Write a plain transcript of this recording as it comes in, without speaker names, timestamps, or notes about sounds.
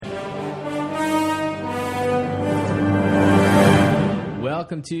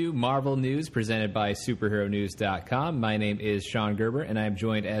welcome to Marvel News presented by SuperheroNews.com. My name is Sean Gerber, and I'm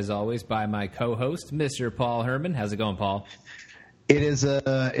joined, as always, by my co-host, Mr. Paul Hermann. How's it going, Paul? It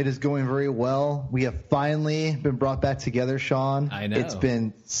is going very well. We have finally been brought back together, Sean. I know. It's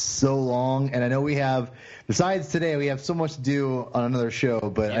been so long, and I know we have, besides today, we have so much to do on another show,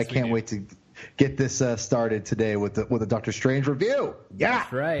 but yes, I can't wait to get this started today with the Doctor Strange review. Yeah,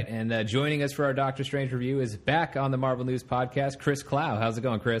 that's right. And joining us for our Doctor Strange review is back on the Marvel News podcast, Chris Clow. How's it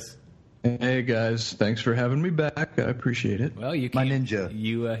going, Chris? Hey guys, thanks for having me back. I appreciate it. Well, you came, my ninja.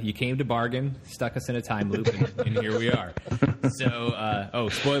 You came to bargain, stuck us in a time loop, and here we are. So,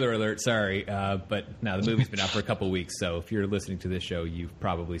 spoiler alert. Sorry, but now the movie's been out for a couple of weeks, so if you're listening to this show, you've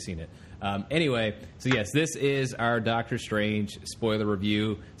probably seen it. Anyway, so yes, this is our Doctor Strange spoiler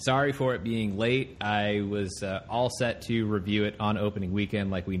review. Sorry for it being late. I was all set to review it on opening weekend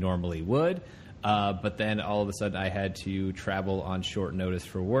like we normally would. But then all of a sudden I had to travel on short notice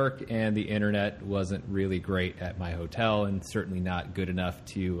for work, and the internet wasn't really great at my hotel and certainly not good enough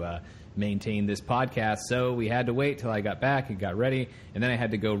to maintain this podcast. So we had to wait till I got back and got ready, and then I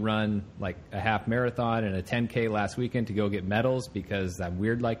had to go run like a half marathon and a 10K last weekend to go get medals because I'm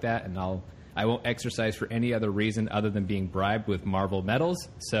weird like that, and I won't exercise for any other reason other than being bribed with Marvel medals.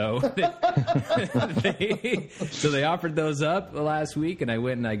 So they offered those up last week, and I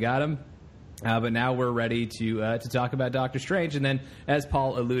went and I got them. But now we're ready to talk about Doctor Strange. And then, as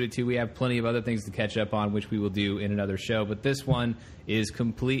Paul alluded to, we have plenty of other things to catch up on, which we will do in another show. But this one is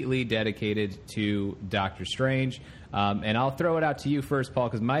completely dedicated to Doctor Strange. And I'll throw it out to you first, Paul,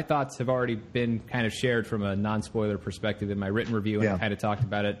 because my thoughts have already been kind of shared from a non-spoiler perspective in my written review. And I kind of talked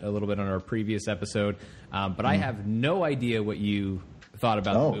about it a little bit on our previous episode. But I have no idea what you thought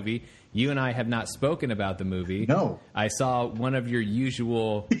about the movie. You and I have not spoken about the movie. No. I saw one of your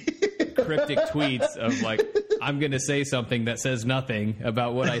usual cryptic tweets of like, I'm going to say something that says nothing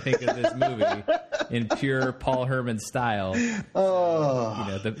about what I think of this movie in pure Paul Hermann style.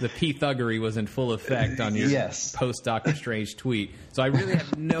 Oh. The P-thuggery was in full effect on your post-Doctor Strange tweet. So I really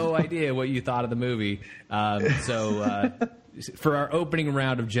have no idea what you thought of the movie. So for our opening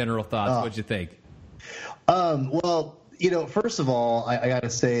round of general thoughts, what'd you think? Well, first of all, I got to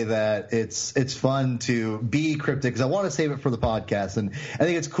say that it's fun to be cryptic because I want to save it for the podcast, and I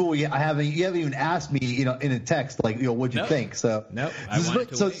think it's cool. You haven't even asked me, in a text like, what'd you think? So nope.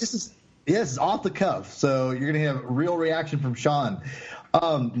 This is off the cuff. So you're gonna have a real reaction from Sean.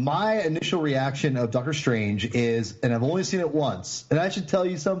 My initial reaction of Doctor Strange is, and I've only seen it once, and I should tell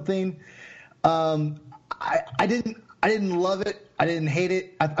you something. I didn't love it. I didn't hate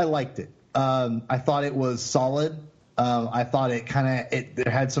it. I liked it. I thought it was solid. I thought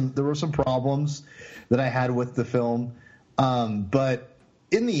there were some problems that I had with the film. But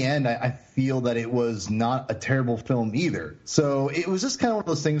in the end, I feel that it was not a terrible film either. So it was just kind of one of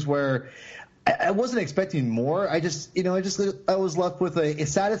those things where I wasn't expecting more. I was left with a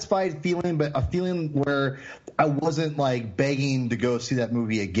satisfied feeling, but a feeling where I wasn't like begging to go see that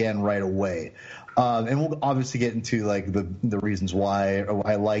movie again right away. And we'll obviously get into like the reasons why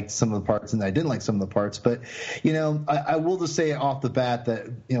I liked some of the parts and I didn't like some of the parts. But, I will just say off the bat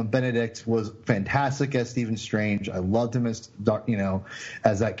that, Benedict was fantastic as Stephen Strange. I loved him as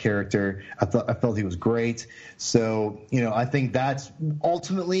that character. I felt he was great. So, I think that's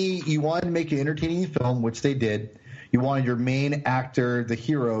ultimately you wanted to make an entertaining film, which they did. You wanted your main actor, the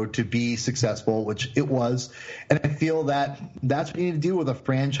hero, to be successful, which it was. And I feel that that's what you need to do with a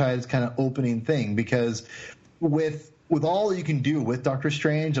franchise kind of opening thing, because with all that you can do with Doctor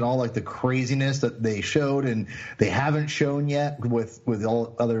Strange and all like the craziness that they showed and they haven't shown yet with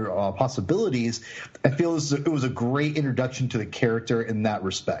all other possibilities, I feel it was a great introduction to the character in that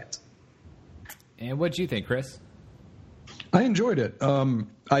respect. And what do you think, Chris? I enjoyed it.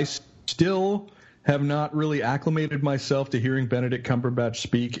 I still have not really acclimated myself to hearing Benedict Cumberbatch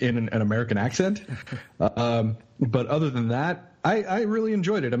speak in an American accent. But other than that, I really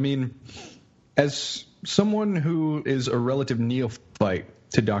enjoyed it. I mean, as someone who is a relative neophyte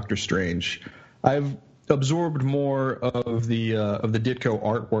to Doctor Strange, I've absorbed more of the Ditko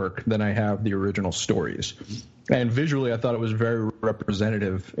artwork than I have the original stories. And visually, I thought it was very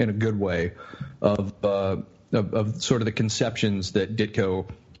representative in a good way of sort of the conceptions that Ditko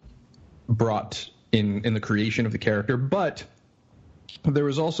brought in the creation of the character. But there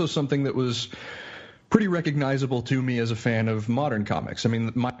was also something that was pretty recognizable to me as a fan of modern comics. I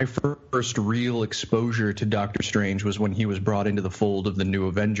mean, my first real exposure to Doctor Strange was when he was brought into the fold of the New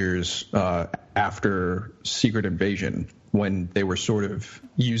Avengers after Secret Invasion, when they were sort of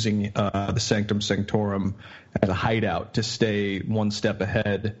using the Sanctum Sanctorum as a hideout to stay one step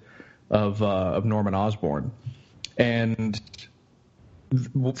ahead of Norman Osborn. And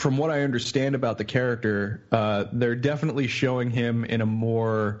from what I understand about the character, they're definitely showing him in a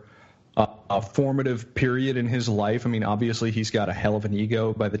more formative period in his life. I mean, obviously he's got a hell of an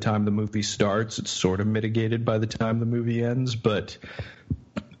ego by the time the movie starts. It's sort of mitigated by the time the movie ends, but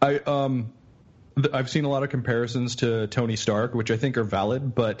I've seen a lot of comparisons to Tony Stark, which I think are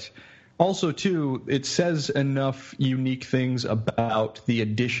valid, but also, too, it says enough unique things about the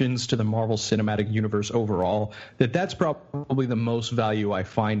additions to the Marvel Cinematic Universe overall that's probably the most value I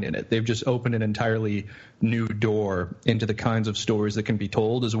find in it. They've just opened an entirely new door into the kinds of stories that can be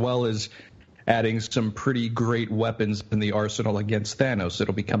told, as well as adding some pretty great weapons in the arsenal against Thanos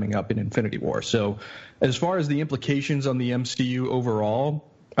that'll be coming up in Infinity War. So as far as the implications on the MCU overall,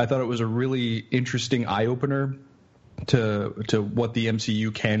 I thought it was a really interesting eye-opener to what the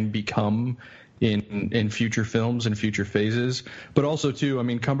MCU can become in future films and future phases. But also, too, I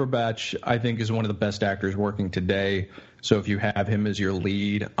mean, Cumberbatch, I think, is one of the best actors working today. So if you have him as your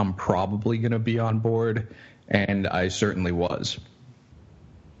lead, I'm probably going to be on board, and I certainly was.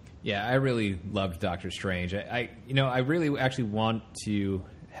 Yeah, I really loved Doctor Strange. I really actually want to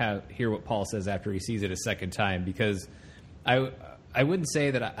hear what Paul says after he sees it a second time, because I wouldn't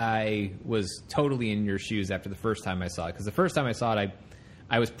say that I was totally in your shoes after the first time I saw it, because the first time I saw it,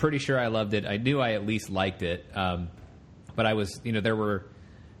 I was pretty sure I loved it. I knew I at least liked it, but I was,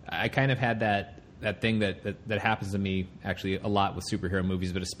 I kind of had that thing that happens to me actually a lot with superhero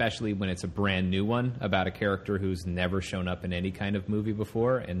movies, but especially when it's a brand new one about a character who's never shown up in any kind of movie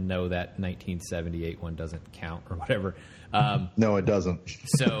before, and know that 1978 one doesn't count or whatever. No, it doesn't.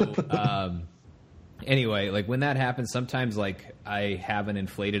 So. Anyway, like when that happens, sometimes like I have an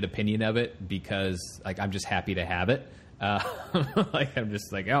inflated opinion of it because like I'm just happy to have it. Like I'm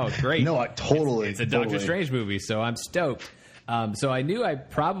just like, oh, great! No, I totally. It's a Doctor Strange movie, so I'm stoked. So I knew I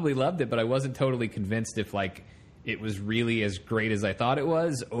probably loved it, but I wasn't totally convinced if like it was really as great as I thought it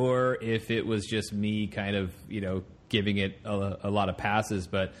was, or if it was just me kind of giving it a lot of passes.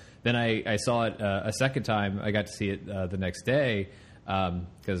 But then I saw it a second time. I got to see it the next day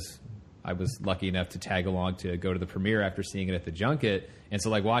because I was lucky enough to tag along to go to the premiere after seeing it at the junket. And so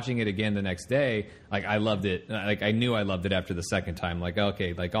like watching it again the next day, like I loved it. Like I knew I loved it after the second time. Like,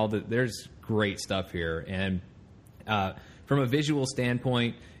 okay, like there's great stuff here. And from a visual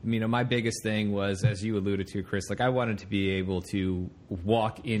standpoint, my biggest thing was, as you alluded to, Chris, like I wanted to be able to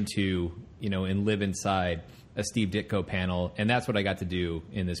walk into, and live inside a Steve Ditko panel. And that's what I got to do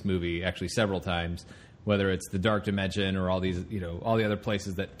in this movie actually several times. Whether it's the Dark Dimension or all these, all the other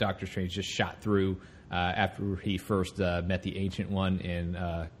places that Doctor Strange just shot through after he first met the Ancient One in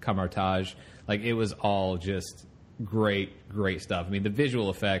Camartage. Like, it was all just great stuff. I mean, the visual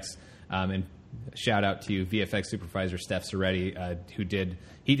effects, and shout out to VFX supervisor Steph Soretti, who did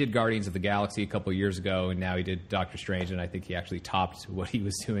Guardians of the Galaxy a couple years ago, and now he did Doctor Strange, and I think he actually topped what he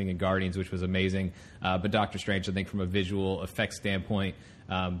was doing in Guardians, which was amazing. But Doctor Strange, I think, from a visual effects standpoint,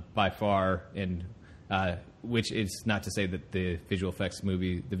 by far, and which is not to say that the visual effects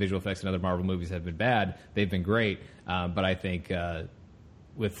in other Marvel movies have been bad. They've been great, but I think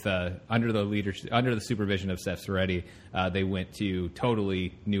with under the supervision of Steph Soretti, they went to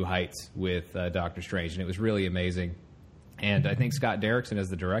totally new heights with Doctor Strange, and it was really amazing. And I think Scott Derrickson, as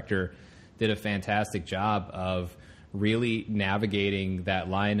the director, did a fantastic job of really navigating that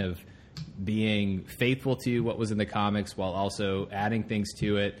line of being faithful to what was in the comics while also adding things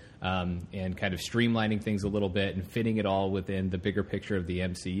to it, and kind of streamlining things a little bit and fitting it all within the bigger picture of the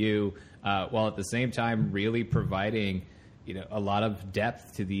MCU, while at the same time really providing a lot of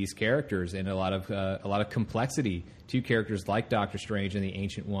depth to these characters and a lot of complexity to characters like Doctor Strange and the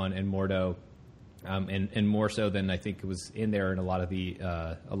Ancient One and Mordo, and more so than I think it was in there in a lot of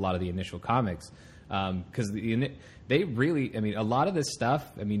the initial comics, because they really, a lot of this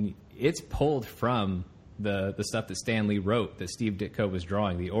stuff, it's pulled from the stuff that Stan Lee wrote, that Steve Ditko was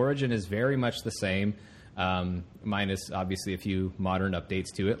drawing. The origin is very much the same, minus obviously a few modern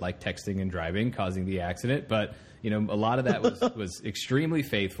updates to it, like texting and driving causing the accident. But a lot of that was extremely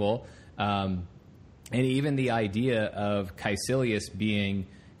faithful, and even the idea of Caecilius being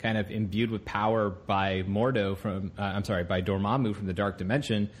kind of imbued with power by Mordo by Dormammu from the Dark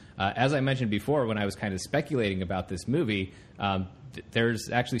Dimension. As I mentioned before, when I was kind of speculating about this movie, there's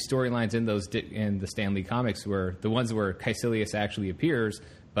actually storylines in the Stan Lee comics where the ones where Caecilius actually appears,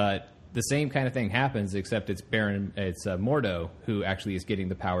 but the same kind of thing happens, except it's Mordo who actually is getting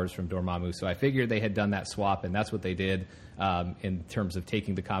the powers from Dormammu. So I figured they had done that swap, and that's what they did in terms of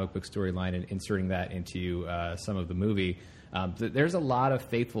taking the comic book storyline and inserting that into some of the movie. There's a lot of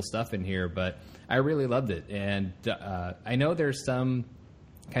faithful stuff in here, but I really loved it. And I know there's some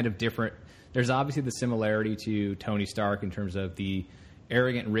kind of different... There's obviously the similarity to Tony Stark in terms of the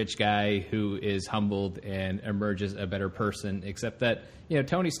arrogant rich guy who is humbled and emerges a better person, except that,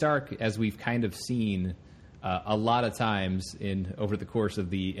 Tony Stark, as we've kind of seen a lot of times over the course of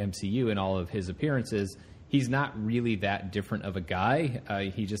the MCU and all of his appearances, he's not really that different of a guy.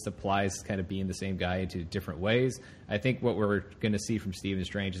 He just applies kind of being the same guy into different ways. I think what we're going to see from Stephen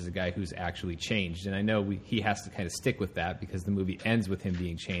Strange is a guy who's actually changed. And I know he has to kind of stick with that because the movie ends with him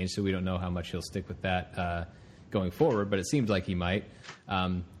being changed, so we don't know how much he'll stick with that going forward, but it seems like he might.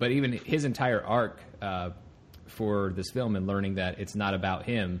 But even his entire arc for this film and learning that it's not about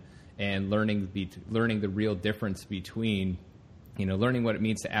him and learning the real difference between, learning what it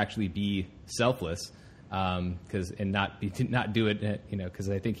means to actually be selfless, and not do it, because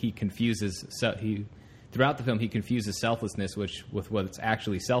I think he confuses throughout the film he confuses selflessness with what's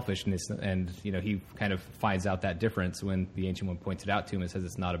actually selfishness, and he kind of finds out that difference when the Ancient One points it out to him and says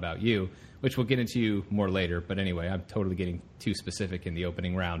it's not about you, which we'll get into more later. But anyway, I'm totally getting too specific in the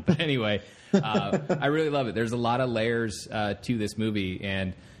opening round. But anyway, I really love it. There's a lot of layers to this movie,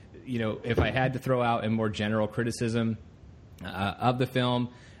 and if I had to throw out a more general criticism of the film,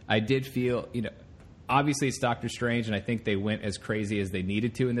 I did feel, obviously it's Doctor Strange, and I think they went as crazy as they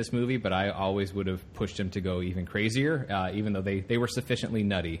needed to in this movie, but I always would have pushed them to go even crazier, even though they were sufficiently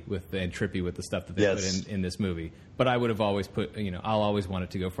nutty and trippy with the stuff that they put in this movie. But I would have always I'll always want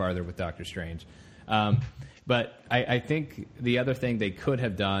it to go farther with Doctor Strange. But I think the other thing they could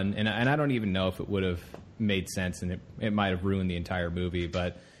have done, and I don't even know if it would have made sense, and it might have ruined the entire movie,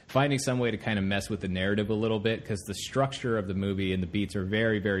 but finding some way to kind of mess with the narrative a little bit, because the structure of the movie and the beats are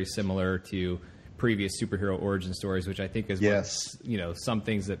very, very similar to previous superhero origin stories, which I think is what, some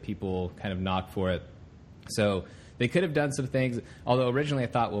things that people kind of knock for it. So they could have done some things, although originally I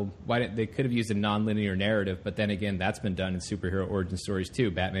thought, well, why didn't they could have used a nonlinear narrative, but then again, that's been done in superhero origin stories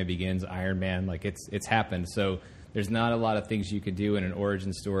too. Batman Begins, Iron Man, like it's happened. So there's not a lot of things you could do in an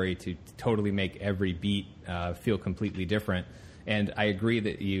origin story to totally make every beat feel completely different. And I agree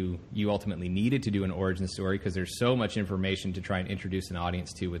that you ultimately needed to do an origin story because there's so much information to try and introduce an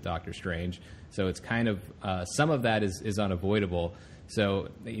audience to with Doctor Strange. So it's kind of some of that is unavoidable. So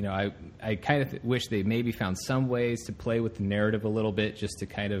I kind of wish they maybe found some ways to play with the narrative a little bit, just to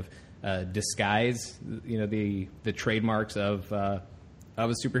kind of disguise the trademarks of a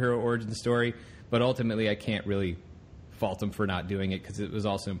superhero origin story. But ultimately, I can't really fault them for not doing it because it was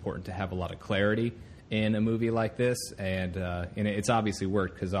also important to have a lot of clarity in a movie like this, and it's obviously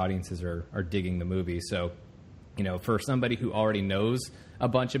worked because audiences are digging the movie. So, for somebody who already knows a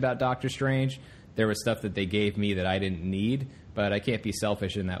bunch about Doctor Strange, there was stuff that they gave me that I didn't need, but I can't be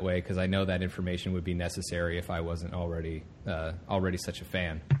selfish in that way because I know that information would be necessary if I wasn't already such a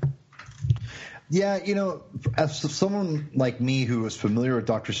fan. Yeah, as someone like me who was familiar with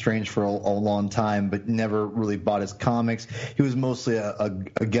Doctor Strange for a long time but never really bought his comics, he was mostly a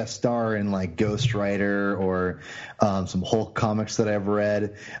guest star in like Ghost Rider or some Hulk comics that I've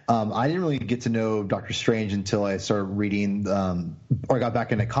read. I didn't really get to know Doctor Strange until I started reading or got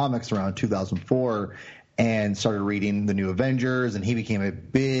back into comics around 2004 and started reading the New Avengers, and he became a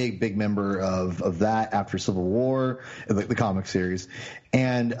big member of that after Civil War, the comic series.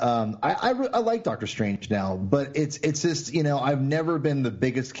 And I like Doctor Strange now, but it's just I've never been the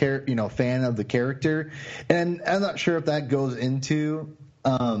biggest fan of the character, and I'm not sure if that goes into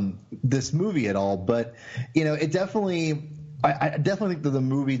this movie at all. But it definitely. I definitely think that the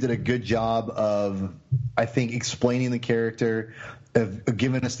movie did a good job of, I think, explaining the character, of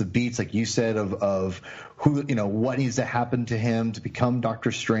giving us the beats, like you said, of who, what needs to happen to him to become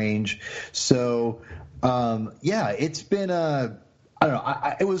Doctor Strange. So, it's been I don't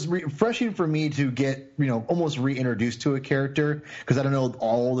know. It was refreshing for me to get, almost reintroduced to a character because I don't know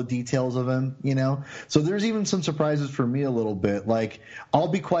all the details of him, So there's even some surprises for me a little bit. Like, I'll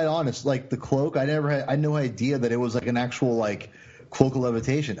be quite honest, like the cloak, I had no idea that it was like an actual like cloak of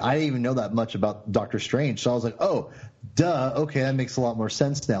levitation. I didn't even know that much about Doctor Strange. So I was like, oh, duh. Okay, that makes a lot more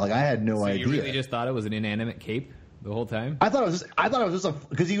sense now. Like, I had no idea. You really just thought it was an inanimate cape the whole time? I thought it was just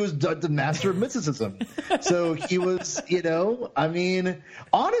because he was the master of mysticism. So he was,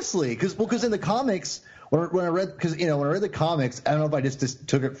 honestly, because in the comics, when I read the comics, I don't know if I just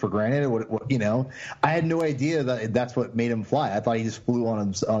took it for granted or I had no idea that that's what made him fly. I thought he just flew on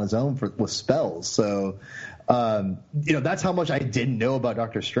his own with spells. So, that's how much I didn't know about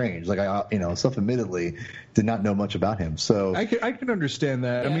Doctor Strange. Like self-admittedly did not know much about him. So I can understand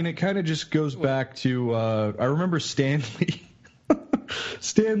that. Yeah. I mean, it kind of just goes back to I remember Stanley.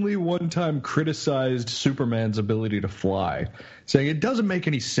 Stanley one time criticized Superman's ability to fly, saying it doesn't make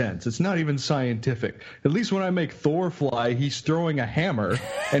any sense. It's not even scientific. At least when I make Thor fly, he's throwing a hammer,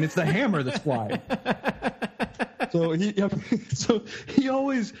 and it's the hammer that's flying. So he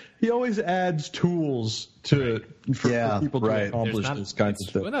always adds tools for people to accomplish this kind of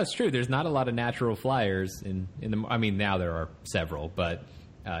stuff. Well, no, it's true. There's not a lot of natural flyers in the. I mean, now there are several, but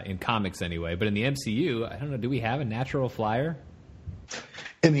in comics anyway. But in the MCU, I don't know. Do we have a natural flyer?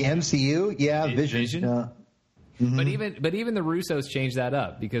 In the MCU, yeah, Vision. Mm-hmm. But even the Russos changed that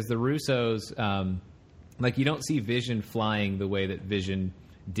up, because the Russos, you don't see Vision flying the way that Vision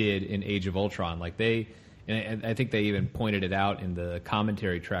did in Age of Ultron. And I think they even pointed it out in the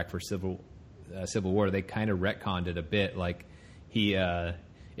commentary track for Civil War. They kind of retconned it a bit.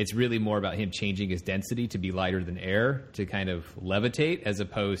 It's really more about him changing his density to be lighter than air, to kind of levitate, as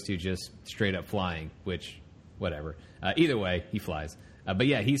opposed to just straight up flying. Which, whatever. Either way, he flies. But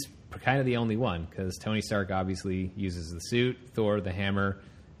yeah, he's kind of the only one, because Tony Stark obviously uses the suit, Thor the hammer,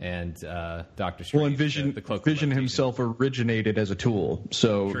 and Doctor Strange. Well, and Vision, the cloak Vision himself originated as a tool,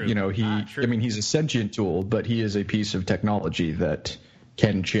 so True. He's a sentient tool, but he is a piece of technology that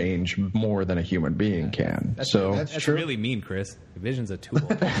can change more than a human being can. That's true. really mean, Chris. Vision's a tool.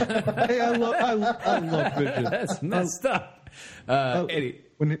 Hey, I love Vision. That's messed up.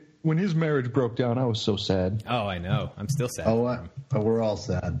 When his marriage broke down, I was so sad. Oh, I know. I'm still sad. We're all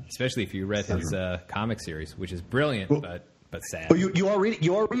sad. Especially if you read his comic series, which is brilliant, but sad. Oh, you are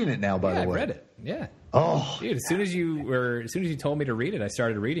reading it now, by the way. I read it. Yeah. Oh, dude! As soon as you told me to read it, I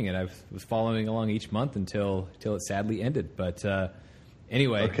started reading it. I was following along each month until it sadly ended. But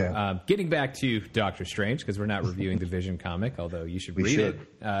anyway, getting back to Doctor Strange, because we're not reviewing the Vision comic, although you should read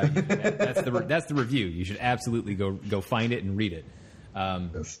it. That's the review. You should absolutely go find it and read it.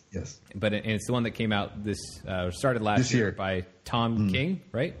 Yes. But it's the one that came out started last year by Tom King,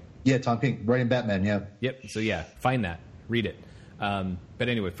 right? Yeah, Tom King, writing Batman. Yeah. Yep. So yeah, find that, read it. But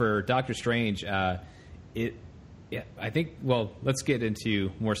anyway, for Doctor Strange, I think. Well, let's get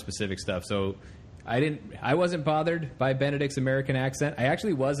into more specific stuff. So I wasn't bothered by Benedict's American accent. I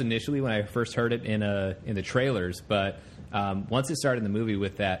actually was initially when I first heard it in the trailers, but once it started in the movie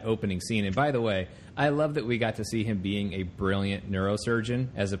with that opening scene. And by the way, I love that we got to see him being a brilliant neurosurgeon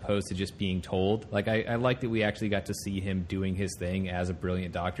as opposed to just being told. I like that we actually got to see him doing his thing as a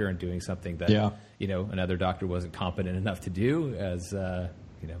brilliant doctor and doing something that another doctor wasn't competent enough to do, as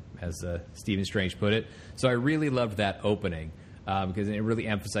Stephen Strange put it. So I really loved that opening. Because it really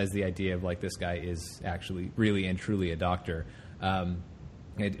emphasized the idea of this guy is actually really and truly a doctor.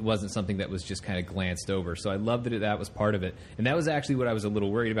 It wasn't something that was just kind of glanced over. So I loved that was part of it. And that was actually what I was a little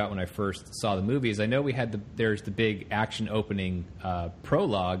worried about when I first saw the movie. Is I know there's the big action opening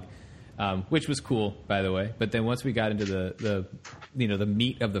prologue, which was cool, by the way. But then once we got into the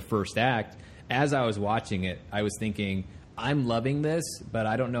meat of the first act, as I was watching it, I was thinking, I'm loving this, but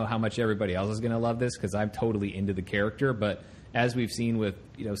I don't know how much everybody else is going to love this, because I'm totally into the character. But as we've seen with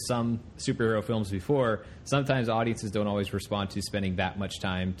some superhero films before, sometimes audiences don't always respond to spending that much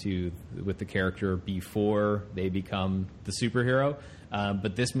time with the character before they become the superhero.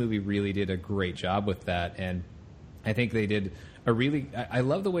 But this movie really did a great job with that, and I think they did I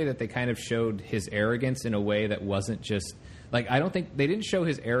love the way that they kind of showed his arrogance in a way that wasn't just I don't think they didn't show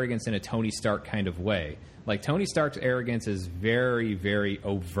his arrogance in a Tony Stark kind of way. Tony Stark's arrogance is very, very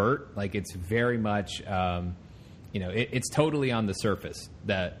overt. It's very much. It's totally on the surface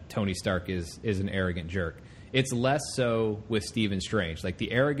that Tony Stark is an arrogant jerk. It's less so with Stephen Strange.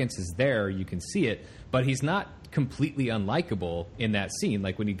 The arrogance is there, you can see it, but he's not completely unlikable in that scene.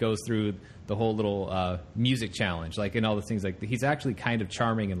 When he goes through the whole little music challenge, and all the things, he's actually kind of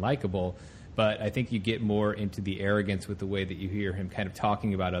charming and likable. But I think you get more into the arrogance with the way that you hear him kind of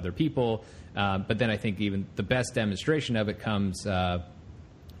talking about other people. But then I think even the best demonstration of it comes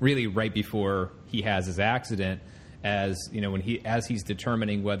really right before he has his accident. As he's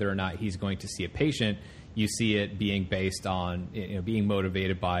determining whether or not he's going to see a patient, you see it being based on being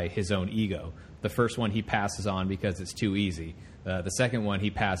motivated by his own ego. The first one he passes on because it's too easy. The second one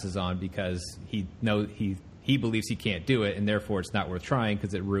he passes on because he believes he can't do it, and therefore it's not worth trying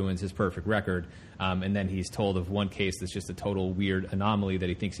because it ruins his perfect record. And then he's told of one case that's just a total weird anomaly that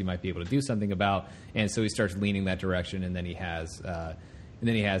he thinks he might be able to do something about, and so he starts leaning that direction, and then he has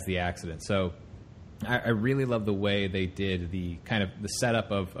the accident. So I really love the way they did the kind of the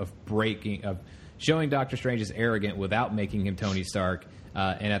setup of showing Doctor Strange as arrogant without making him Tony Stark,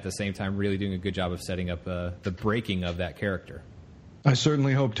 and at the same time really doing a good job of setting up the breaking of that character. I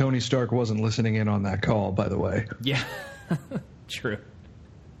certainly hope Tony Stark wasn't listening in on that call, by the way. Yeah, true.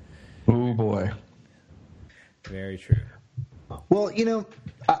 Oh, boy. Very true. Well,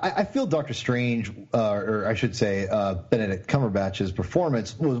 I feel Doctor Strange, or I should say Benedict Cumberbatch's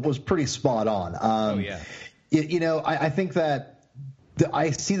performance was pretty spot on. Oh, yeah. I think that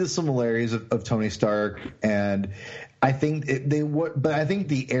I see the similarities of Tony Stark, and I think but I think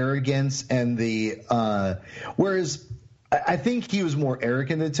the arrogance and the whereas I think he was more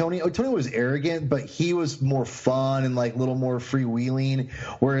arrogant than Tony. Tony was arrogant, but he was more fun and like a little more freewheeling.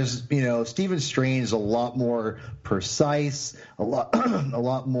 Whereas, Stephen Strange is a lot more precise, a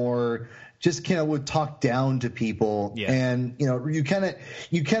lot more just kind of would talk down to people. Yeah. And, you kind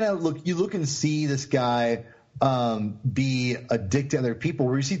of look and see this guy be a dick to other people,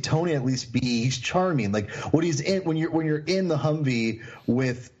 where you see Tony at least he's charming. Like when you're in the Humvee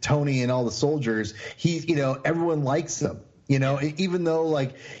with Tony and all the soldiers, everyone likes him. Even though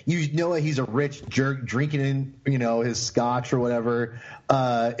like he's a rich jerk drinking in his scotch or whatever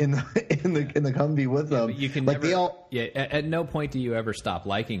in the Humvee with them. Yeah, you can like never, at no point do you ever stop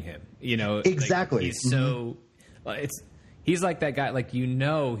liking him. Exactly. Like he's so he's like that guy. Like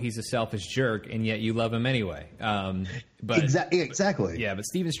he's a selfish jerk, and yet you love him anyway. But exactly. Yeah, but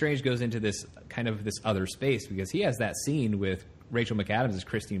Stephen Strange goes into this kind of this other space because he has that scene with Rachel McAdams as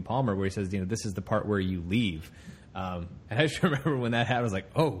Christine Palmer where he says, this is the part where you leave. And I just remember when that happened, I was like,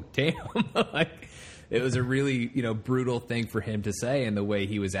 oh, damn. Like, it was a really, brutal thing for him to say, and the way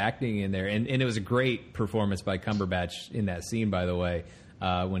he was acting in there. And it was a great performance by Cumberbatch in that scene, by the way,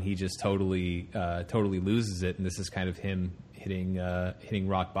 when he just totally loses it. And this is kind of him hitting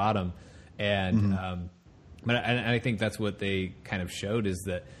rock bottom. And, but I think that's what they kind of showed is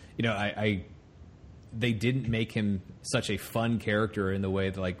that, they didn't make him such a fun character in the way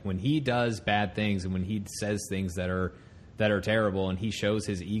that, like, when he does bad things and when he says things that are terrible and he shows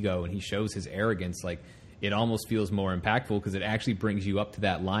his ego and he shows his arrogance, like, it almost feels more impactful because it actually brings you up to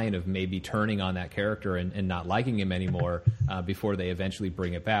that line of maybe turning on that character and not liking him anymore before they eventually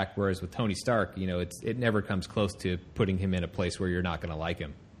bring it back. Whereas with Tony Stark, it never comes close to putting him in a place where you're not going to like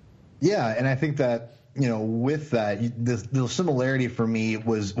him. Yeah, and I think that with that, the similarity for me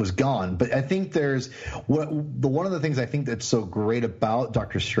was gone. But I think there's one of the things I think that's so great about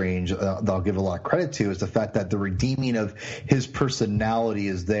Doctor Strange that I'll give a lot of credit to is the fact that the redeeming of his personality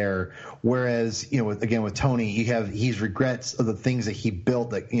is there. Whereas, with Tony, he's regrets of the things that he built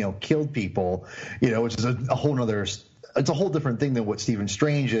that, killed people, which is a whole nother. It's a whole different thing than what Stephen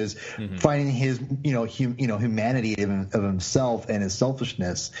Strange is, finding his, humanity of himself and his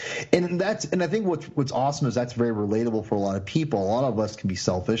selfishness. And I think what's awesome is that's very relatable for a lot of people. A lot of us can be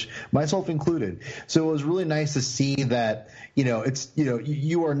selfish, myself included. So it was really nice to see that, you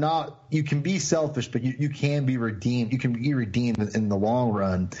can be selfish, but you can be redeemed. You can be redeemed in the long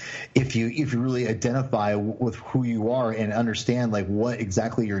run if you really identify with who you are and understand like what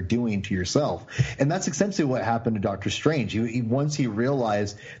exactly you're doing to yourself. And that's essentially what happened to Doctor Strange. Once he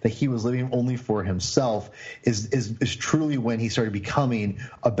realized that he was living only for himself is truly when he started becoming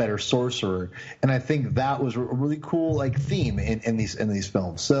a better sorcerer. And I think that was a really cool like theme in these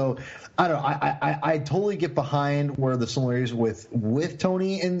films. So I don't know. I totally get behind where the similarities with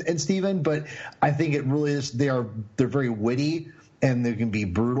Tony and Steven, but I think it really is they're very witty and they can be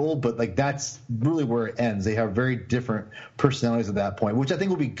brutal, but like that's really where it ends. They have very different personalities at that point, which I think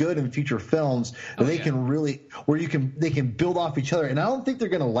will be good in future films. They can really they can build off each other, and I don't think they're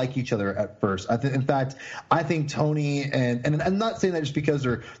going to like each other at first. In fact, I think Tony and I'm not saying that just because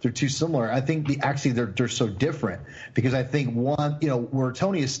they're too similar. I think they're so different because I think one where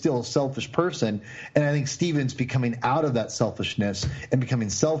Tony is still a selfish person, and I think Steven's becoming out of that selfishness and becoming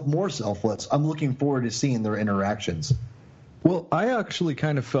more selfless. I'm looking forward to seeing their interactions. Well, I actually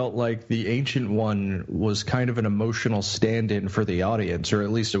kind of felt like the Ancient One was kind of an emotional stand-in for the audience, or at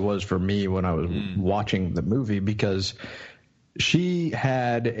least it was for me when I was watching the movie, because she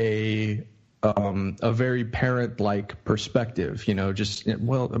had a very parent-like perspective,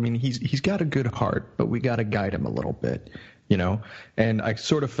 he's got a good heart, but we got to guide him a little bit, and I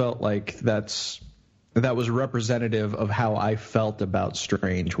sort of felt like that was representative of how I felt about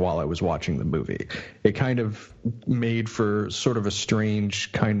Strange while I was watching the movie. It kind of made for sort of a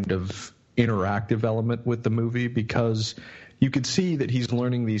strange kind of interactive element with the movie because you could see that he's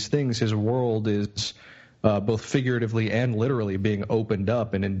learning these things. His world is both figuratively and literally being opened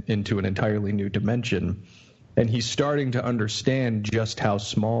up and into an entirely new dimension. And he's starting to understand just how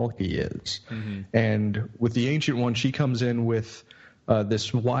small he is. Mm-hmm. And with the Ancient One, she comes in with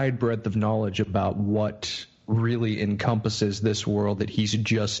this wide breadth of knowledge about what really encompasses this world that he's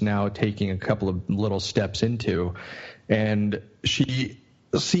just now taking a couple of little steps into. And she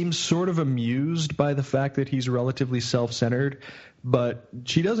seems sort of amused by the fact that he's relatively self-centered, but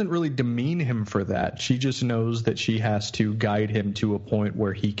she doesn't really demean him for that. She just knows that she has to guide him to a point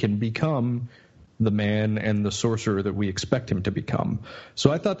where he can become the man and the sorcerer that we expect him to become.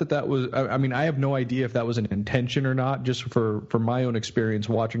 So I thought that was, I mean, I have no idea if that was an intention or not, just for my own experience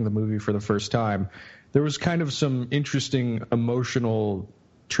watching the movie for the first time. There was kind of some interesting emotional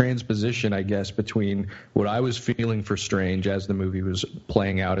transposition, I guess, between what I was feeling for Strange as the movie was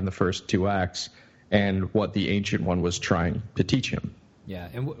playing out in the first 2 acts and what the Ancient One was trying to teach him. Yeah,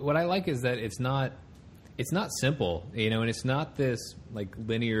 and what I like is that it's not simple, and it's not this like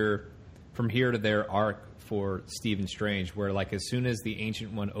linear from here to there arc for Stephen Strange, where like as soon as the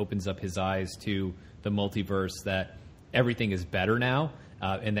Ancient One opens up his eyes to the multiverse, that everything is better now,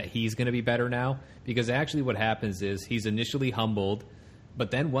 and that he's going to be better now. Because actually, what happens is he's initially humbled, but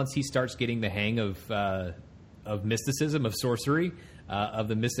then once he starts getting the hang of mysticism, of sorcery, of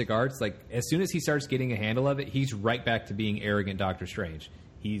the mystic arts, like as soon as he starts getting a handle of it, he's right back to being arrogant Doctor Strange.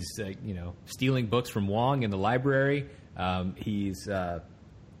 He's stealing books from Wong in the library. He's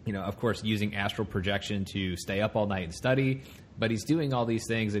of course, using astral projection to stay up all night and study. But he's doing all these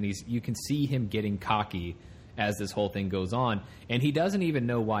things, and you can see him getting cocky as this whole thing goes on. And he doesn't even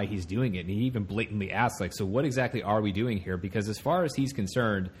know why he's doing it. And he even blatantly asks, like, so what exactly are we doing here? Because as far as he's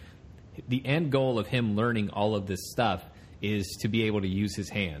concerned, the end goal of him learning all of this stuff is to be able to use his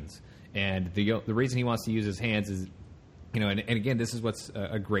hands. And the reason he wants to use his hands is, and again, this is what's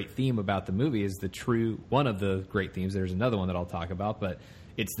a great theme about the movie, is one of the great themes. There's another one that I'll talk about, but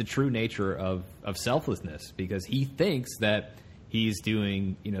it's the true nature of selflessness, because he thinks that he's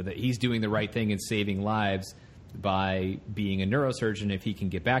doing the right thing and saving lives by being a neurosurgeon. If he can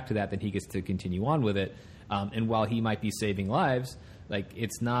get back to that, then he gets to continue on with it. And while he might be saving lives, like,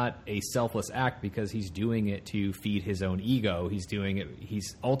 it's not a selfless act because he's doing it to feed his own ego.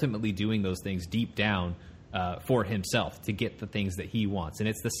 He's ultimately doing those things deep down for himself, to get the things that he wants. And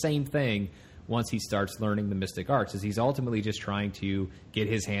it's the same thing once he starts learning the mystic arts, is he's ultimately just trying to get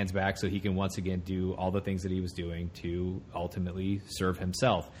his hands back so he can once again do all the things that he was doing to ultimately serve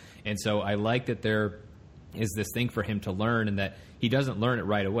himself. And so I like that there is this thing for him to learn, and that he doesn't learn it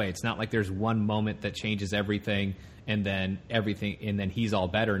right away. It's not like there's one moment that changes everything and then he's all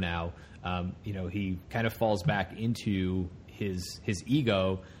better now. He kind of falls back into his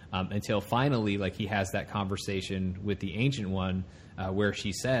ego until finally, like, he has that conversation with the Ancient One where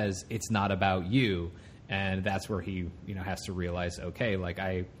she says, "It's not about you," and that's where he has to realize, okay, like,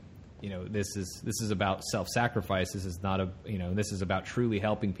 this is about self-sacrifice. This is not this is about truly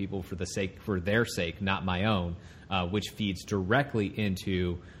helping people for their sake, not my own, which feeds directly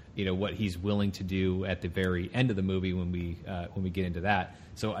into what he's willing to do at the very end of the movie when we get into that.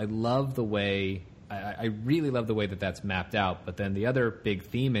 So I love the way. I really love the way that that's mapped out. But then the other big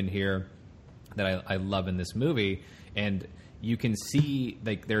theme in here that I love in this movie, and you can see,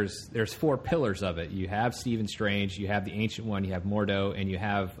 like, there's 4 pillars of it. You have Stephen Strange, you have the Ancient One, you have Mordo, and you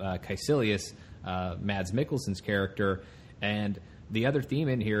have Caecilius, Mads Mikkelsen's character. And the other theme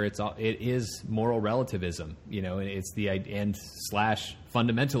in here, it is moral relativism. It's the and /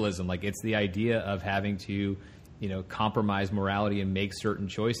 fundamentalism. Like, it's the idea of having to compromise morality and make certain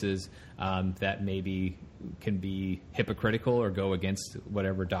choices that maybe can be hypocritical or go against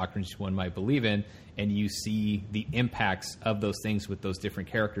whatever doctrines one might believe in. And you see the impacts of those things with those different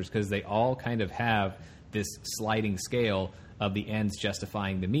characters, because they all kind of have this sliding scale of the ends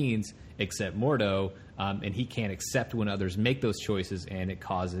justifying the means, except Mordo, and he can't accept when others make those choices, and it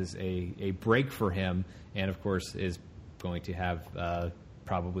causes a break for him, and of course is going to have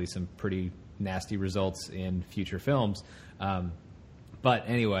probably some pretty nasty results in future films. But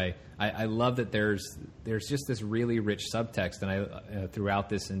anyway, I love that there's just this really rich subtext, and throughout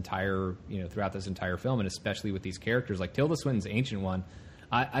this entire film, and especially with these characters like Tilda Swinton's Ancient One.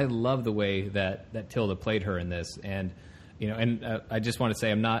 I love the way that Tilda played her in this, and I just want to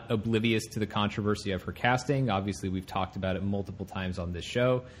say I'm not oblivious to the controversy of her casting. Obviously, we've talked about it multiple times on this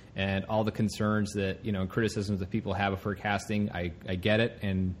show, and all the concerns that and criticisms that people have of her casting. I get it,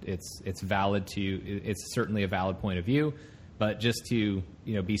 and it's valid it's certainly a valid point of view. But just to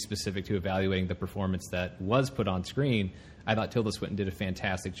be specific to evaluating the performance that was put on screen, I thought Tilda Swinton did a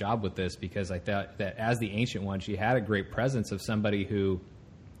fantastic job with this, because I thought that as the Ancient One, she had a great presence of somebody who,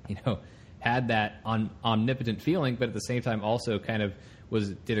 had that omnipotent feeling, but at the same time also kind of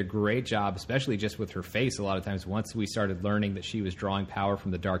did a great job, especially just with her face. A lot of times, once we started learning that she was drawing power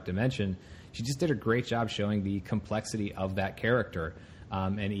from the dark dimension, she just did a great job showing the complexity of that character.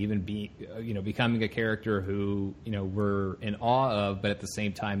 And even becoming a character who we're in awe of, but at the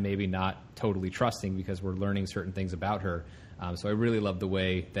same time maybe not totally trusting, because we're learning certain things about her. So I really love the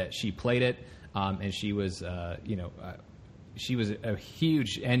way that she played it, and she was she was a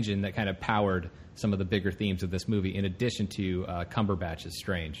huge engine that kind of powered some of the bigger themes of this movie, in addition to Cumberbatch's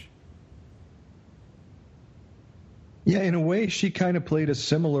Strange. Yeah, in a way, she kind of played a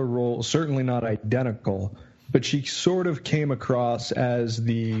similar role, certainly not identical, but she sort of came across as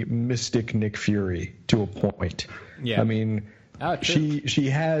the mystic Nick Fury to a point. Yeah. I mean, she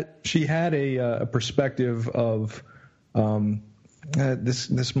had a perspective of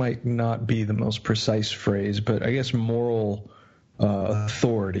this might not be the most precise phrase, but I guess moral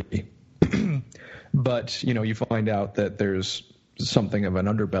authority. But you find out that there's something of an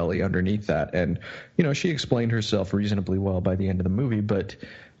underbelly underneath that, and she explained herself reasonably well by the end of the movie, but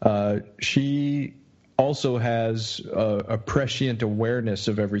she also has a prescient awareness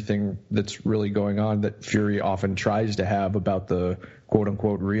of everything that's really going on that Fury often tries to have about the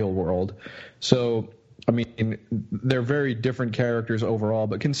quote-unquote real world. So I mean, they're very different characters overall,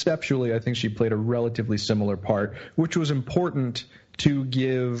 but conceptually I think she played a relatively similar part, which was important to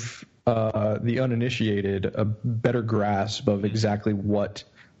give the uninitiated a better grasp of exactly what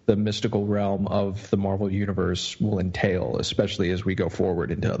the mystical realm of the Marvel Universe will entail, especially as we go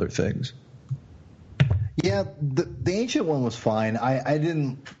forward into other things. Yeah, the Ancient One was fine. I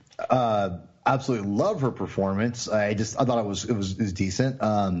didn't absolutely love her performance. I thought it was decent.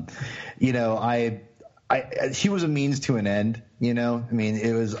 She was a means to an end. I mean,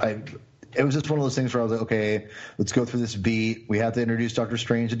 it was just one of those things where I was like, okay, let's go through this beat. We have to introduce Doctor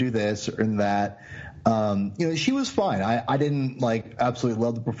Strange to do this and that. She was fine. I didn't absolutely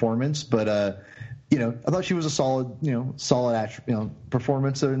love the performance, but I thought she was a solid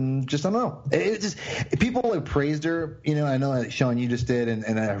performance, and just I don't know. It just people praised her. I know that Sean, you just did,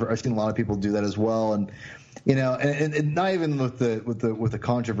 and I've seen a lot of people do that as well, and and not even with the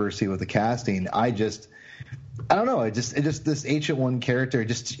controversy with the casting. I don't know. It just this Ancient One character.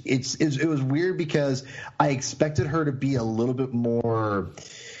 It was weird because I expected her to be a little bit more.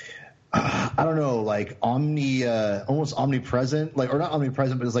 I don't know, almost omnipresent, or not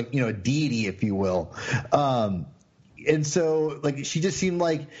omnipresent, but it's a deity, if you will. And so, she just seemed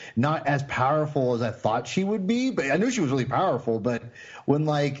not as powerful as I thought she would be. But I knew she was really powerful. But when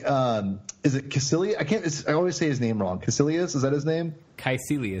is it Caecilius? I always say his name wrong. Caecilius, is that his name?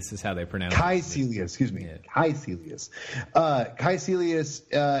 Caecilius is how they pronounce it. Caecilius, excuse me. Yeah. Caecilius. Caecilius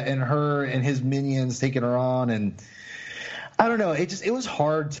and her and his minions taking her on, and I don't know. It was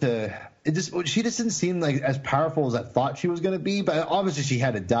hard to. She just didn't seem as powerful as I thought she was going to be. But obviously she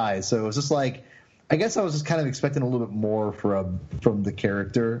had to die, so it was just I guess I was just kind of expecting a little bit more from the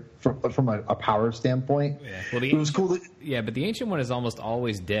character from a power standpoint. Yeah. Well, it was cool. But the Ancient One is almost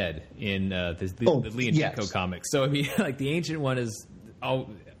always dead in the Lee and Ditko comics. So I mean, the Ancient One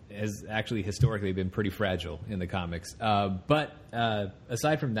has actually historically been pretty fragile in the comics. But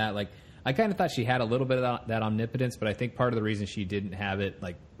aside from that, I kind of thought she had a little bit of that omnipotence, but I think part of the reason she didn't have it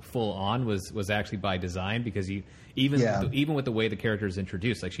full on was actually by design, because even with the way the character is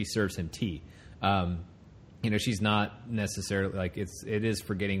introduced, she serves him tea. She's not necessarily it is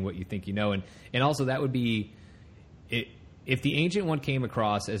forgetting what you think you know, and also that would be it, if the Ancient One came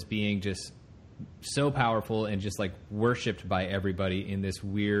across as being just so powerful and just worshipped by everybody in this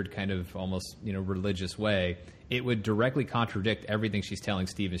weird kind of almost religious way, it would directly contradict everything she's telling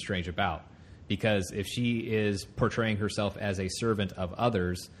Stephen Strange about. Because if she is portraying herself as a servant of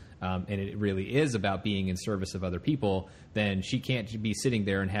others, and it really is about being in service of other people, then she can't be sitting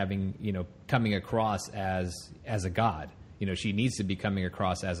there and having coming across as a god. She needs to be coming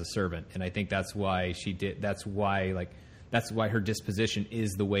across as a servant, and I think that's why she did. That's why her disposition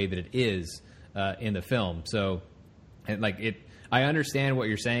is the way that it is in the film. So, and I understand what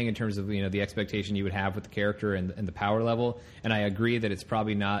you're saying in terms of the expectation you would have with the character and the power level, and I agree that it's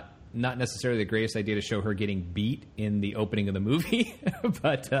probably not necessarily the greatest idea to show her getting beat in the opening of the movie,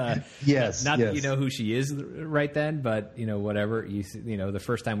 but yes, that you know who she is right then. But whatever the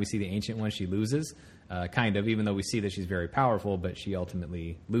first time we see the Ancient One, she loses, kind of, even though we see that she's very powerful, but she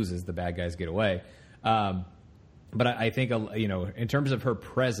ultimately loses. The bad guys get away. But I think, in terms of her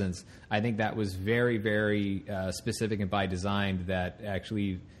presence, I think that was very, very specific and by design that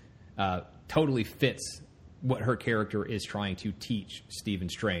actually totally fits what her character is trying to teach Stephen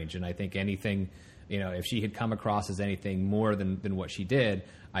Strange. And I think anything, if she had come across as anything more than what she did,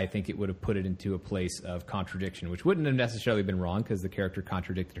 I think it would have put it into a place of contradiction, which wouldn't have necessarily been wrong because the character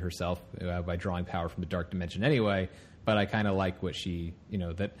contradicted herself by drawing power from the dark dimension anyway. But I kind of like what she,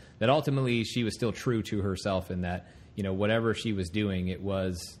 that ultimately she was still true to herself, and that, whatever she was doing, it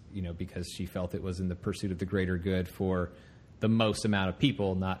was, because she felt it was in the pursuit of the greater good for the most amount of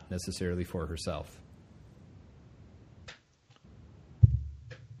people, not necessarily for herself.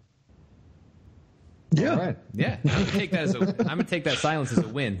 Yeah, right. Yeah. I'm gonna take that silence as a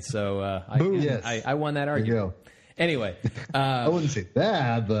win. So I won that argument. Anyway, I wouldn't say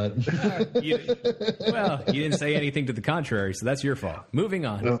that, but you didn't say anything to the contrary, so that's your fault. Moving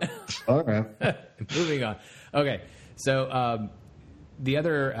on. All right. Moving on. Okay, so the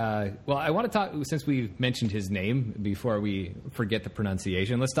other, I want to talk, since we've mentioned his name before we forget the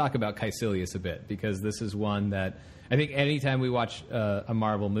pronunciation, let's talk about Caecilius a bit, because this is one that I think anytime we watch a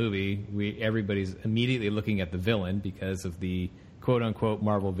Marvel movie, everybody's immediately looking at the villain because of the quote-unquote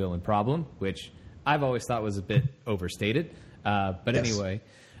Marvel villain problem, which I've always thought was a bit overstated. But yes. Anyway,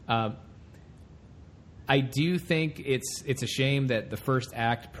 I do think it's a shame that the first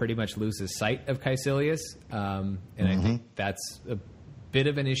act pretty much loses sight of Caecilius, and I think that's a bit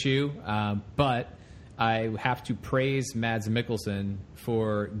of an issue. But I have to praise Mads Mikkelsen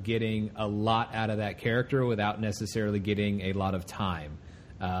for getting a lot out of that character without necessarily getting a lot of time,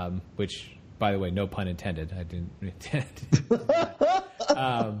 which, by the way, no pun intended. I didn't intend.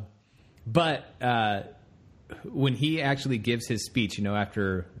 But when he actually gives his speech,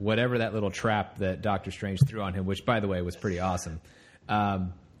 after whatever that little trap that Doctor Strange threw on him, which, by the way, was pretty awesome,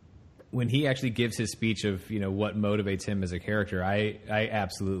 when he actually gives his speech of, what motivates him as a character, I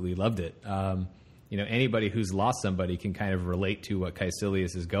absolutely loved it. Anybody who's lost somebody can kind of relate to what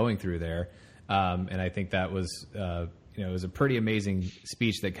Caecilius is going through there. And I think that was, it was a pretty amazing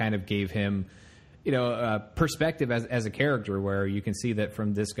speech that kind of gave him, perspective as a character, where you can see that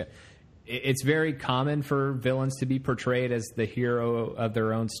from this guy. It's very common for villains to be portrayed as the hero of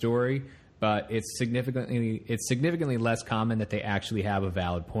their own story, but it's significantly less common that they actually have a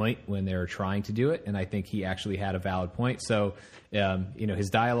valid point when they're trying to do it. And I think he actually had a valid point. So, his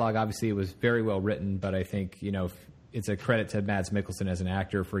dialogue, obviously, was very well written, but I think, it's a credit to Mads Mikkelsen as an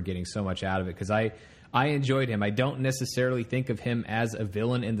actor for getting so much out of it, because I enjoyed him. I don't necessarily think of him as a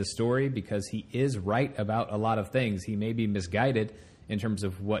villain in the story, because he is right about a lot of things. He may be misguided in terms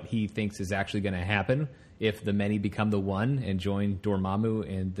of what he thinks is actually going to happen if the many become the one and join Dormammu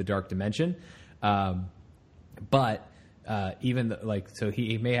in the Dark Dimension. But he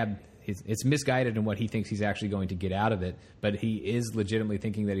may have, it's misguided in what he thinks he's actually going to get out of it, but he is legitimately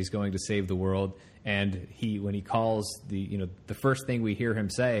thinking that he's going to save the world. And when he calls the first thing we hear him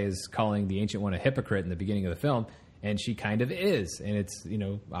say is calling the Ancient One a hypocrite in the beginning of the film, and she kind of is. And it's,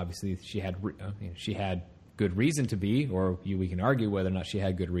 obviously she had good reason to be, or we can argue whether or not she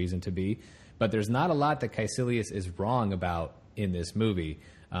had good reason to be, but there's not a lot that Caecilius is wrong about in this movie.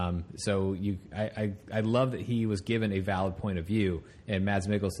 So I love that he was given a valid point of view, and Mads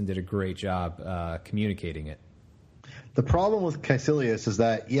Mikkelsen did a great job communicating it. The problem with Caecilius is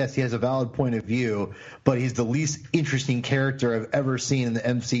that, yes, he has a valid point of view, but he's the least interesting character I've ever seen in the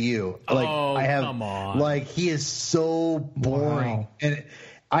MCU. Come on. He is so boring. Wow. And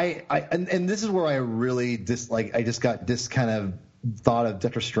and this is where I really I just got this kind of thought of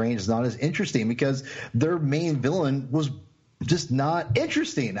Doctor Strange is not as interesting, because their main villain was just not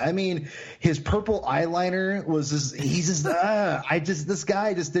interesting. I mean, his purple eyeliner was this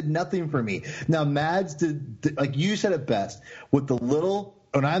guy just did nothing for me. Now, Mads did, like you said it best, with the little,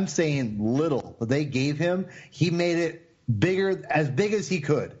 and I'm saying little, they gave him, he made it as big as he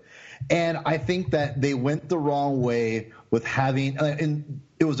could. And I think that they went the wrong way with having, and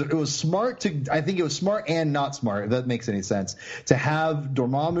it was smart I think it was smart and not smart, if that makes any sense, to have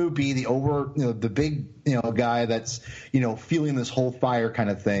Dormammu be the big, guy that's, feeling this whole fire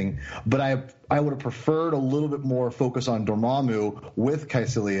kind of thing. But I would have preferred a little bit more focus on Dormammu with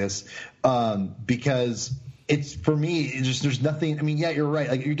Caecilius, because it's, for me, there's nothing. I mean, yeah, you're right.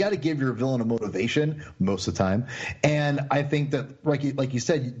 Like, you got to give your villain a motivation most of the time, and I think that, like you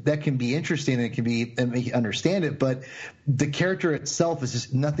said, that can be interesting and make you understand it. But the character itself is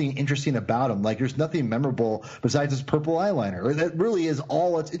just nothing interesting about him. Like, there's nothing memorable besides his purple eyeliner. That really is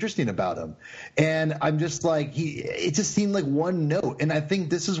all that's interesting about him. And I'm just like, it just seemed like one note. And I think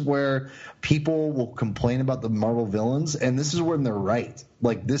this is where people will complain about the Marvel villains, and this is when they're right.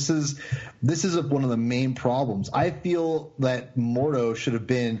 Like, this is one of the main problems. I feel that Mordo should have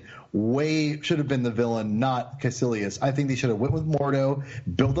been the villain, not Caecilius. I think they should have went with Mordo,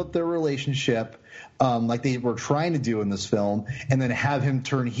 built up their relationship, like they were trying to do in this film, and then have him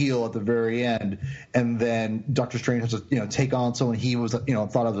turn heel at the very end, and then Doctor Strange has to take on someone he was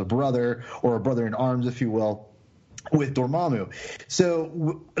thought of as a brother, or a brother in arms, if you will. with Dormammu.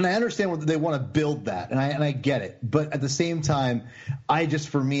 So, and I understand what they want to build that, and I get it. But at the same time, I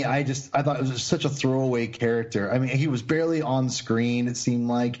thought it was just such a throwaway character. I mean, he was barely on screen. It seemed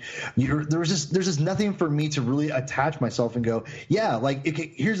like there's just nothing for me to really attach myself and go, yeah. Like,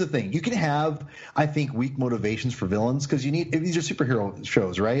 here's the thing: you can have, I think, weak motivations for villains because these are superhero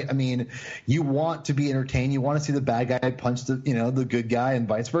shows, right? I mean, you want to be entertained. You want to see the bad guy punch the good guy, and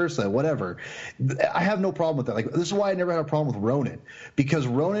vice versa. Whatever. I have no problem with that. Like, this is why I never had a problem with Ronan, because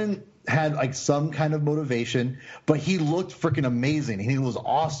Ronan had like some kind of motivation, but he looked freaking amazing. He was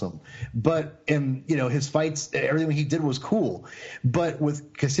awesome. But his fights, everything he did was cool. But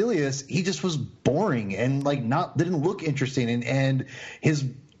with Caecilius, he just was boring and like didn't look interesting, and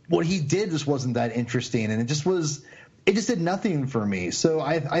what he did just wasn't that interesting, and it just did nothing for me. So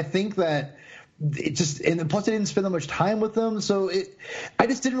I think that and plus I didn't spend that much time with them, so I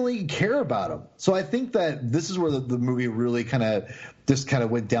just didn't really care about him. So I think that this is where the movie really kind of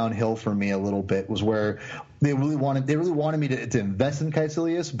went downhill for me a little bit, was where they really wanted me to invest in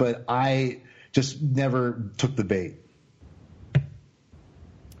Caecilius, but I just never took the bait.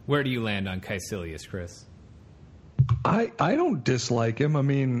 Where do you land on Caecilius, Chris? I don't dislike him. I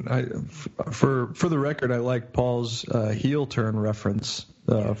mean, for the record, I like Paul's heel turn reference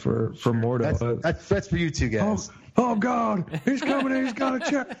for Mordo. That's for you two guys. Oh God, he's coming in. He's got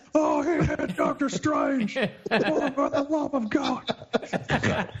a check. Oh, he had Doctor Strange. Oh, for the love of God.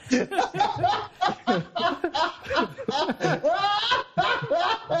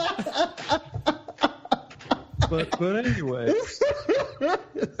 but anyway.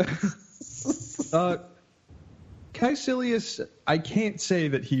 Caecilius, I can't say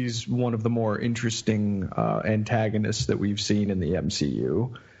that he's one of the more interesting antagonists that we've seen in the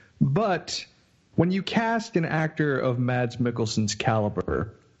MCU, but when you cast an actor of Mads Mikkelsen's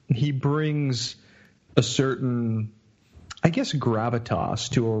caliber, he brings a certain, I guess, gravitas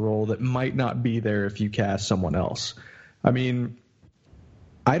to a role that might not be there if you cast someone else. I mean,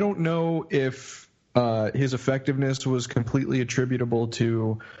 I don't know if his effectiveness was completely attributable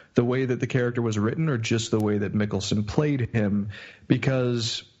to the way that the character was written or just the way that Mikkelsen played him,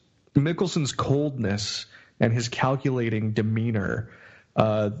 because Mikkelsen's coldness and his calculating demeanor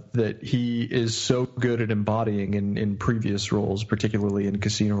that he is so good at embodying in previous roles, particularly in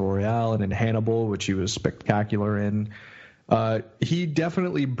Casino Royale and in Hannibal, which he was spectacular in, he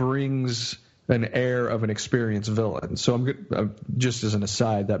definitely brings an air of an experienced villain. So I'm just as an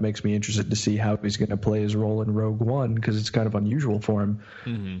aside, that makes me interested to see how he's going to play his role in Rogue One, because it's kind of unusual for him.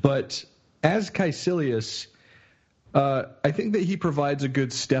 Mm-hmm. But as Caecilius, I think that he provides a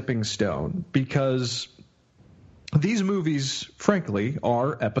good stepping stone, because these movies, frankly,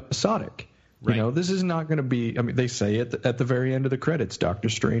 are episodic. Right. This is not going to be, I mean, they say at the very end of the credits, Doctor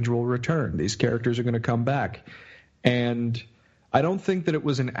Strange will return. These characters are going to come back. And I don't think that it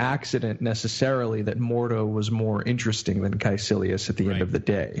was an accident necessarily that Mordo was more interesting than Caecilius at the end of the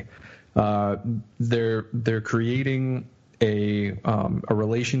day. They're creating a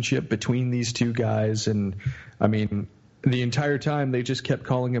relationship between these two guys, and I mean, the entire time they just kept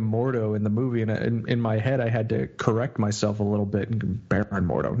calling him Mordo in the movie, and in my head I had to correct myself a little bit and Baron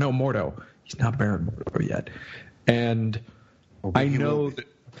Mordo. No, Mordo. He's not Baron Mordo yet. And I know that.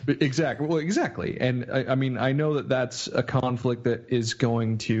 Exactly. Well, exactly. And I mean, I know that that's a conflict that is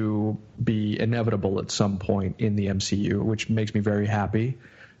going to be inevitable at some point in the MCU, which makes me very happy.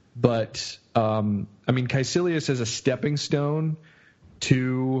 But, I mean, Caecilius as a stepping stone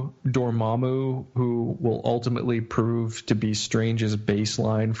to Dormammu, who will ultimately prove to be Strange's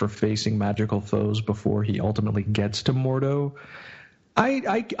baseline for facing magical foes before he ultimately gets to Mordo.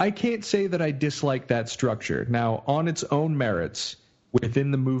 I can't say that I dislike that structure. Now, on its own merits,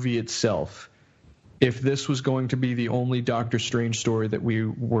 within the movie itself, if this was going to be the only Doctor Strange story that we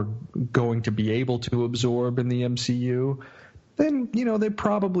were going to be able to absorb in the MCU, then, they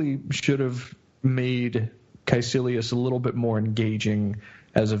probably should have made Caecilius a little bit more engaging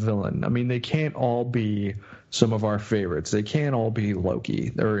as a villain. I mean, they can't all be some of our favorites. They can't all be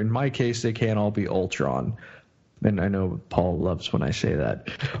Loki. Or in my case, they can't all be Ultron. And I know Paul loves when I say that.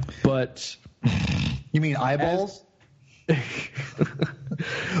 But you mean eyeballs?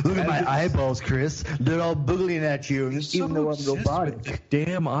 Look at my eyeballs, Chris. They're all boogling at you, even though I'm robotic.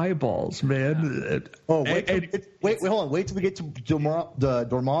 Damn eyeballs, man. Wait, hold on. Wait till we get to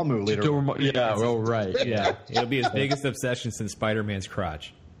Dormammu later. Right. Yeah, it'll be his biggest obsession since Spider-Man's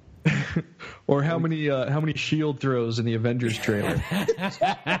crotch. Or how many shield throws in the Avengers trailer?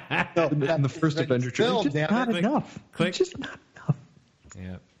 In the first Avengers trailer, just not enough. Just not enough.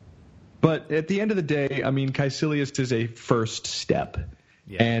 Yeah. But at the end of the day, I mean, Caecilius is a first step.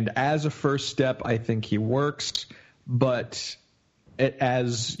 Yeah. And as a first step, I think he works. but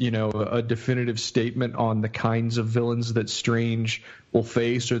as a definitive statement on the kinds of villains that Strange will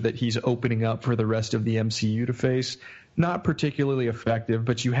face or that he's opening up for the rest of the MCU to face, not particularly effective,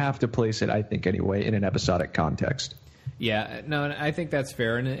 but you have to place it, I think anyway, in an episodic context. Yeah, no, and I think that's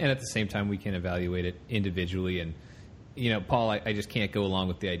fair, and at the same time we can evaluate it individually. And Paul, I just can't go along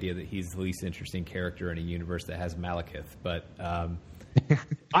with the idea that he's the least interesting character in a universe that has Malekith, but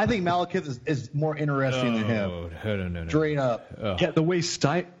I think Malekith is more interesting than him. No. Straight up. Oh. Yeah, the way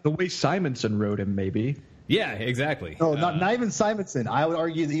Simonson wrote him, maybe. Yeah, exactly. No, not even Simonson. I would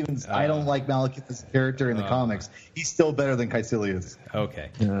argue that I don't like Malekith as a character in the comics. He's still better than Caecilius. Okay.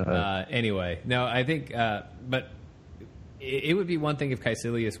 Anyway, no, I think, but it would be one thing if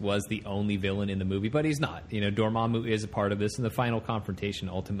Caecilius was the only villain in the movie, but he's not. Dormammu is a part of this, and the final confrontation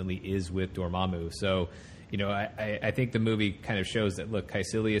ultimately is with Dormammu. So, I think the movie kind of shows that, look,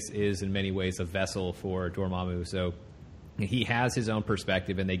 Caecilius is in many ways a vessel for Dormammu. So he has his own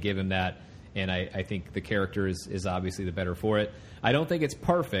perspective, and they give him that. And I think the character is obviously the better for it. I don't think it's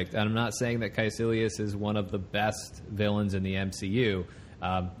perfect. I'm not saying that Caecilius is one of the best villains in the MCU.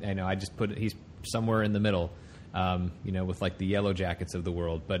 I just he's somewhere in the middle, with like the Yellow Jackets of the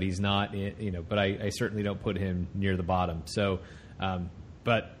world. But he's not, but I certainly don't put him near the bottom. So, and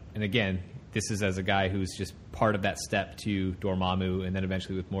again, this is as a guy who's just part of that step to Dormammu and then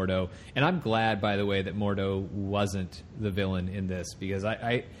eventually with Mordo. And I'm glad, by the way, that Mordo wasn't the villain in this, because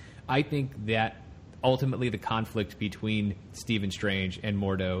I think that ultimately the conflict between Stephen Strange and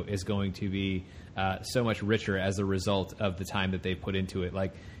Mordo is going to be so much richer as a result of the time that they put into it.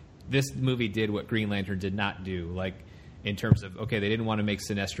 Like, this movie did what Green Lantern did not do, like, in terms of, okay, they didn't want to make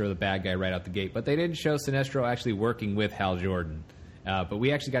Sinestro the bad guy right out the gate, but they didn't show Sinestro actually working with Hal Jordan. But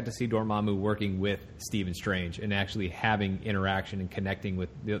we actually got to see Dormammu working with Stephen Strange and actually having interaction and connecting with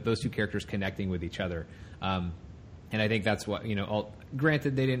those two characters, connecting with each other. And I think that's what,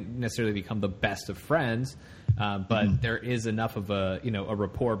 granted, they didn't necessarily become the best of friends, but there is enough of a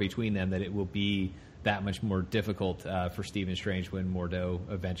rapport between them that it will be that much more difficult for Stephen Strange when Mordo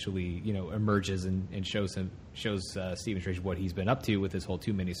eventually, emerges and shows Stephen Strange what he's been up to with his whole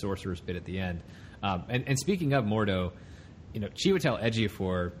too many sorcerers bit at the end. And speaking of Mordo, Chiwetel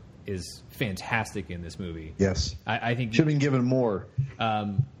Ejiofor is fantastic in this movie. Yes, I think should have been given more.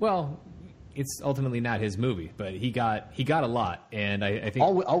 Well, it's ultimately not his movie, but he got a lot, and I think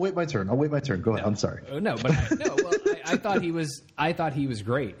I'll wait my turn. Go ahead. I'm sorry. I thought he was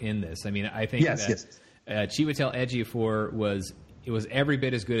great in this. I mean, I think Chiwetel Ejiofor was every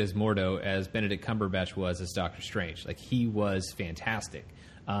bit as good as Mordo as Benedict Cumberbatch was as Doctor Strange. Like, he was fantastic.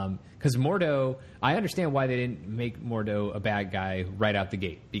 Because Mordo, I understand why they didn't make Mordo a bad guy right out the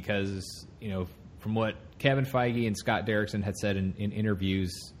gate, because from what Kevin Feige and Scott Derrickson had said in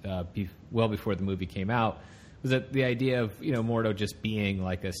interviews well before the movie came out, was that the idea of Mordo just being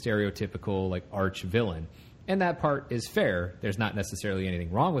like a stereotypical like arch villain, and that part is fair. There's not necessarily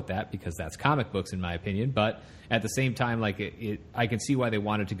anything wrong with that, because that's comic books in my opinion. But at the same time, like I can see why they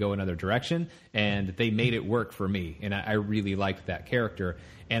wanted to go another direction, and they made it work for me. And I really liked that character,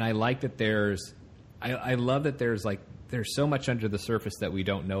 and I like that I love that there's so much under the surface that we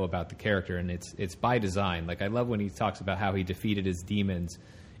don't know about the character, and it's by design. Like, I love when he talks about how he defeated his demons,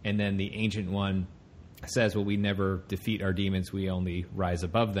 and then the Ancient One says, well, we never defeat our demons, we only rise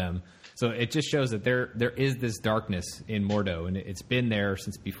above them. So it just shows that there is this darkness in Mordo, and it's been there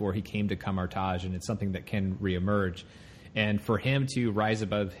since before he came to Camartage, and it's something that can reemerge. And for him to rise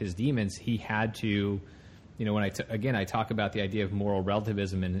above his demons, he had to, when I talk about the idea of moral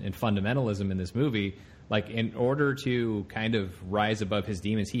relativism and fundamentalism in this movie, like, in order to kind of rise above his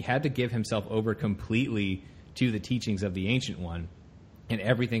demons, he had to give himself over completely to the teachings of the Ancient One and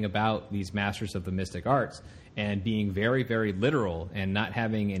everything about these masters of the mystic arts, and being very, very literal and not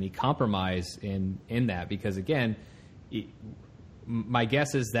having any compromise in that. Because, again, my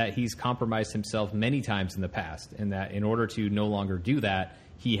guess is that he's compromised himself many times in the past, and that in order to no longer do that,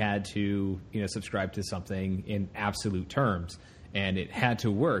 he had to subscribe to something in absolute terms. And it had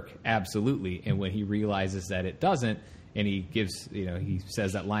to work, absolutely. And when he realizes that it doesn't, and he gives, he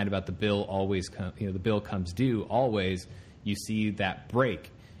says that line about the bill always, the bill comes due always, you see that break.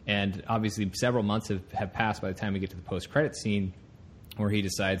 And obviously several months have passed by the time we get to the post-credit scene, where he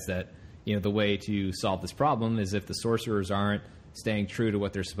decides that, the way to solve this problem is if the sorcerers aren't staying true to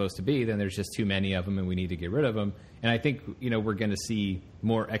what they're supposed to be, then there's just too many of them and we need to get rid of them. And I think, we're going to see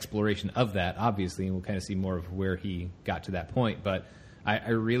more exploration of that, obviously, and we'll kind of see more of where he got to that point. But I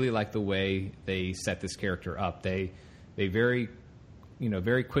really like the way they set this character up. They very,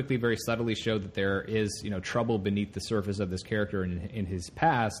 very quickly, very subtly showed that there is, trouble beneath the surface of this character in his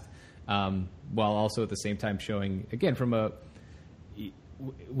past. while also at the same time showing, again, for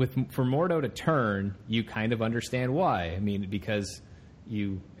Mordo to turn, you kind of understand why. I mean, because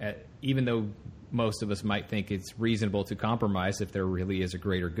even though most of us might think it's reasonable to compromise if there really is a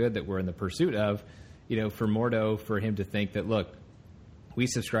greater good that we're in the pursuit of, for Mordo, for him to think that, look, we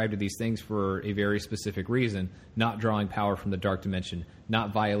subscribe to these things for a very specific reason, not drawing power from the dark dimension,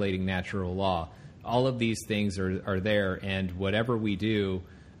 not violating natural law. All of these things are there, and whatever we do,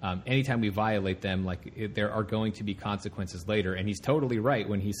 anytime we violate them, there are going to be consequences later. And he's totally right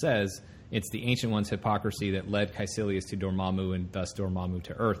when he says it's the Ancient One's hypocrisy that led Caecilius to Dormammu and thus Dormammu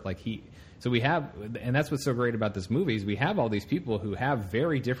to Earth. So we have, and that's what's so great about this movie, is we have all these people who have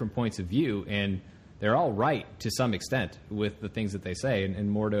very different points of view, and they're all right to some extent with the things that they say.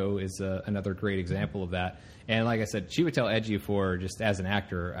 And Mordo is another great example of that. And like I said, Chiwetel Ejiofor, just as an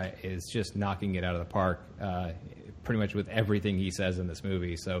actor, is just knocking it out of the park, pretty much with everything he says in this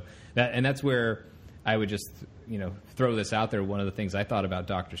movie. So that's where I would just throw this out there. One of the things I thought about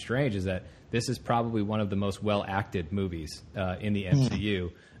Doctor Strange is that this is probably one of the most well acted movies in the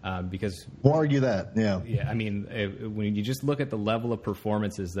MCU. Because we'll argue that, yeah. I mean, when you just look at the level of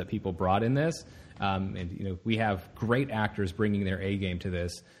performances that people brought in this, and we have great actors bringing their A game to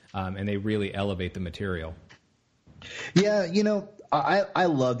this, and they really elevate the material. Yeah, I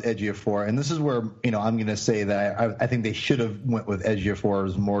loved Ejiofor, and this is where I'm going to say that I think they should have went with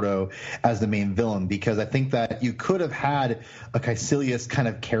Ejiofor's Mordo as the main villain, because I think that you could have had a Caecilius kind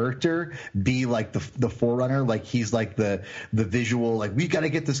of character be like the forerunner, like he's like the visual, like we got to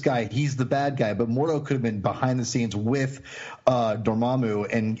get this guy, he's the bad guy, but Mordo could have been behind the scenes with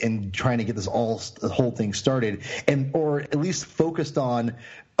Dormammu and trying to get the whole thing started, or at least focused on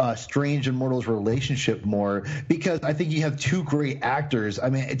Strange and Mortal's relationship more, because I think you have two great actors.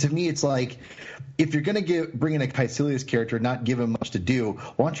 I mean, to me, it's like, if you're going to bring in a Caecilius character, not give him much to do,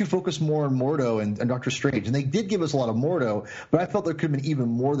 why don't you focus more on Mordo and Doctor Strange? And they did give us a lot of Mordo, but I felt there could have been even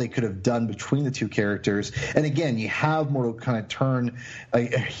more they could have done between the two characters. And again, you have Mordo kind of turn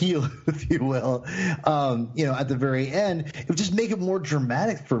a heel, if you will, at the very end. It would just make it more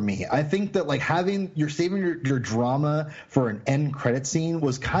dramatic for me. I think that saving your drama for an end credit scene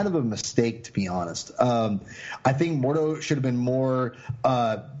was kind of a mistake, to be honest. I think Mordo should have been more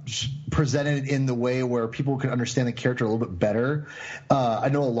presented in the way where people could understand the character a little bit better. I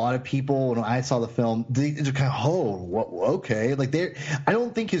know a lot of people, when I saw the film, they're kind of, okay. I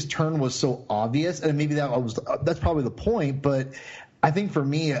don't think his turn was so obvious, and maybe that's probably the point. But I think for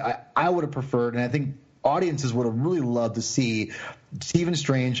me, I would have preferred, and I think audiences would have really loved to see Stephen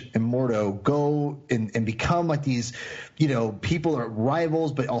Strange and Mordo go and become like these, people are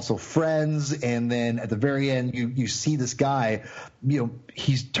rivals but also friends, and then at the very end you see this guy,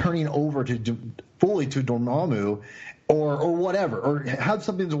 he's turning over fully to Dormammu or whatever, or have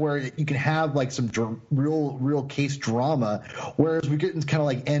something to where you can have like some real case drama, whereas we get into kind of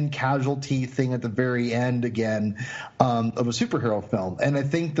like end casualty thing at the very end again of a superhero film. And I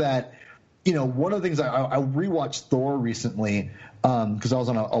think that one of the things I rewatched Thor recently because I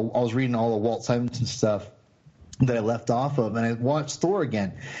was reading all the Walt Simonson stuff that I left off of, and I watched Thor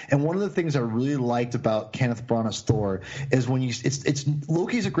again. And one of the things I really liked about Kenneth Branagh's Thor is when it's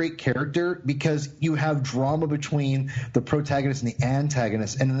Loki's a great character because you have drama between the protagonist and the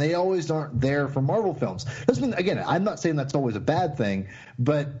antagonist, and they always aren't there for Marvel films. Doesn't mean, again, I'm not saying that's always a bad thing,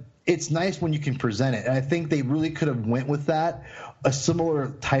 but it's nice when you can present it. And I think they really could have went with that, a similar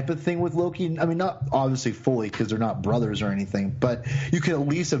type of thing with Loki. I mean, not obviously fully because they're not brothers or anything, but you could at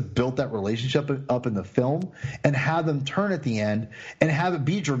least have built that relationship up in the film and have them turn at the end and have it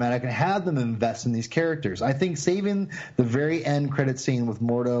be dramatic and have them invest in these characters. I think saving the very end credit scene with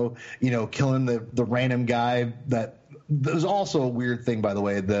Mordo, killing the random guy that – there's also a weird thing, by the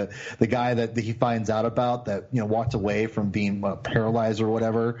way, the guy that he finds out about that walked away from being paralyzed or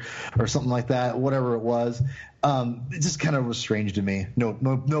whatever, or something like that, whatever it was. It just kind of was strange to me. No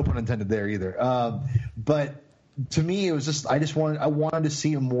pun intended there either. But to me, it was just I wanted to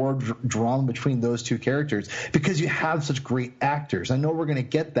see more drama between those two characters because you have such great actors. I know we're going to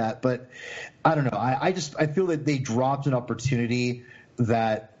get that, but I don't know. I feel that they dropped an opportunity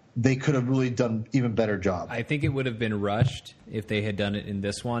that they could have really done even better job. I think it would have been rushed if they had done it in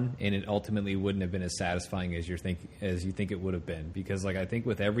this one, and it ultimately wouldn't have been as satisfying as you think it would have been. Because I think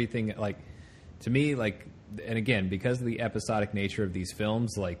with everything, to me, and again, because of the episodic nature of these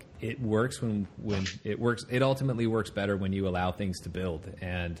films, it works when it works. It ultimately works better when you allow things to build,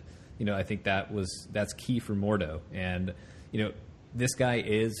 and I think that's key for Mordo. And this guy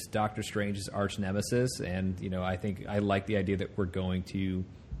is Doctor Strange's arch nemesis, and I think I like the idea that we're going to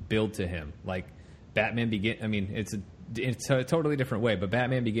build to him. Like Batman it's a totally different way. But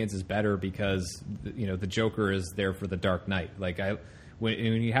Batman Begins is better because the Joker is there for the Dark Knight. Like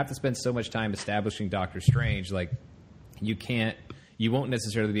when you have to spend so much time establishing Doctor Strange, like you won't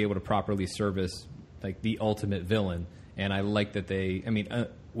necessarily be able to properly service like the ultimate villain. And I like that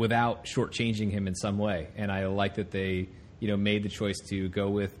without shortchanging him in some way. And I like that they made the choice to go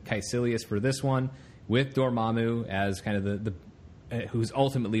with Caecilius for this one, with Dormammu as kind of the who's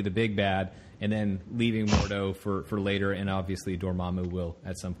ultimately the big bad, and then leaving Mordo for later. And obviously Dormammu will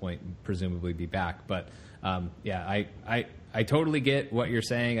at some point presumably be back. But I totally get what you're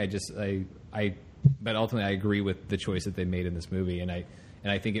saying. But ultimately I agree with the choice that they made in this movie, and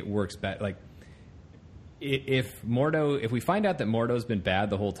I think it works better. Like if we find out that Mordo's been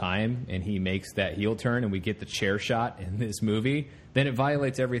bad the whole time and he makes that heel turn and we get the chair shot in this movie, then it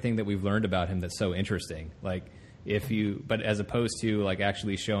violates everything that we've learned about him that's so interesting. Like but as opposed to like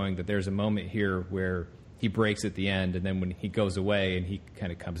actually showing that there's a moment here where he breaks at the end, and then when he goes away and he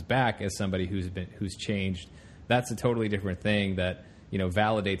kind of comes back as somebody who's changed, that's a totally different thing that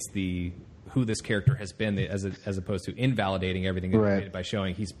validates who this character has been, as opposed to invalidating everything that he did by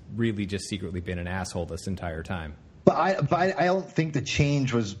showing he's really just secretly been an asshole this entire time. But I don't think the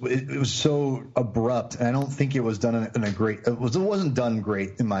change was so abrupt, and I don't think it was done in a great. It wasn't done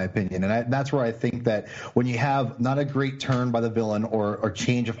great in my opinion, and that's where I think that when you have not a great turn by the villain or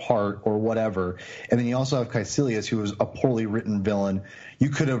change of heart or whatever, and then you also have Caecilius, who was a poorly written villain, you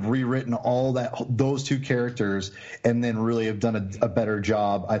could have rewritten those two characters and then really have done a better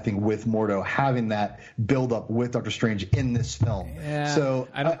job, I think, with Mordo having that build up with Doctor Strange in this film. Yeah, so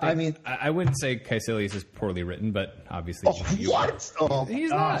I wouldn't say Caecilius is poorly written, but obviously what?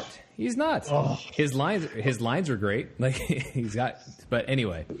 He's not. Oh. His lines are great. Like but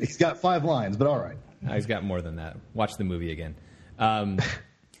anyway, he's got 5 lines, but all right. He's got more than that. Watch the movie again.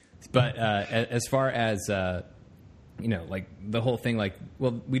 But as far as like the whole thing, like,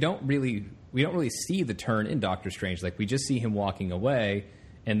 well, we don't really see the turn in Doctor Strange. Like, we just see him walking away,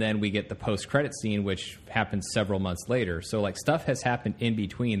 and then we get the post-credit scene, which happens several months later. So, like, stuff has happened in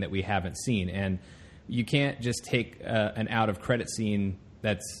between that we haven't seen, and you can't just take an out-of-credit scene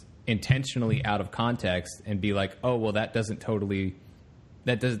that's intentionally out of context and be like, oh, well, that doesn't totally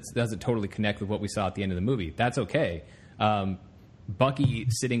connect with what we saw at the end of the movie. That's okay. Bucky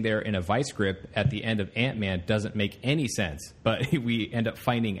sitting there in a vice grip at the end of Ant-Man doesn't make any sense, but we end up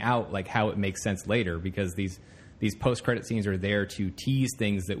finding out like how it makes sense later, because these post-credit scenes are there to tease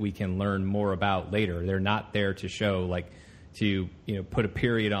things that we can learn more about later. They're not there to show, like, to put a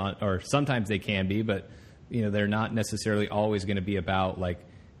period on, or sometimes they can be, but they're not necessarily always going to be about like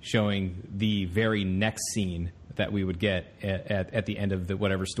showing the very next scene that we would get at the end of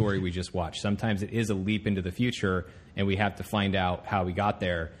whatever story we just watched. Sometimes it is a leap into the future, and we have to find out how we got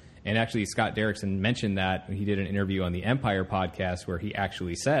there. And actually, Scott Derrickson mentioned that when he did an interview on the Empire podcast, where he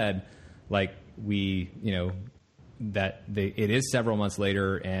actually said, like, it is several months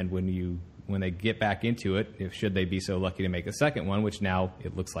later, and when they get back into it, should they be so lucky to make a second one, which now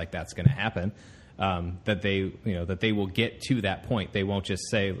it looks like that's going to happen, that they will get to that point. They won't just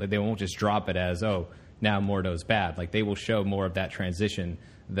drop it as, oh, now Mordo's bad. Like, they will show more of that transition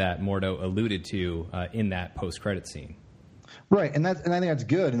that Mordo alluded to in that post-credit scene. Right, and I think that's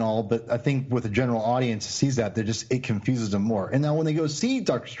good and all, but I think with the general audience sees that, it confuses them more. And now when they go see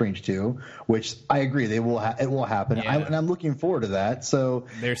Doctor Strange 2, which I agree, it will happen, yeah. And I'm looking forward to that. So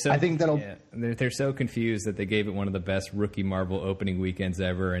I think that'll. They're so confused that they gave it one of the best rookie Marvel opening weekends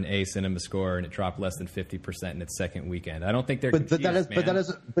ever, an A cinema score, and it dropped less than 50% in its second weekend. I don't think they're confused,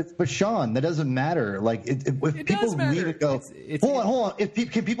 But Sean, that doesn't matter. Like, if people leave it, go, hold on.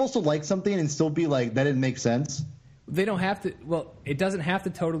 Can people still like something and still be like, that didn't make sense? They don't have to. Well, it doesn't have to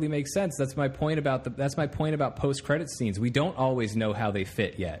totally make sense. That's my point about post-credit scenes. We don't always know how they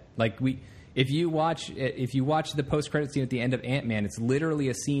fit yet. Like, if you watch the post-credit scene at the end of Ant-Man, it's literally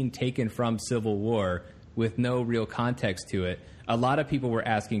a scene taken from Civil War with no real context to it. A lot of people were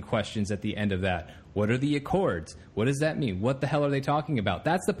asking questions at the end of that. What are the Accords? What does that mean? What the hell are they talking about?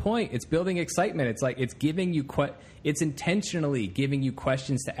 That's the point. It's building excitement. It's like it's giving you it's intentionally giving you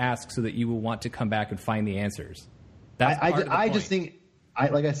questions to ask so that you will want to come back and find the answers. I just think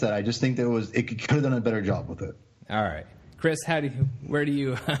that it could have done a better job with it. All right, Chris, where do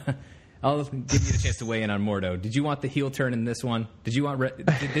you? I'll give you the chance to weigh in on Mordo. Did you want the heel turn in this one? Did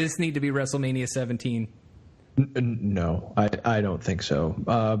did this need to be WrestleMania 17? No, I don't think so.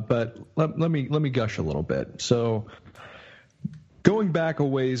 But let me gush a little bit. So, going back a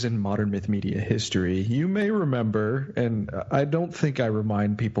ways in modern myth media history, you may remember, and I don't think I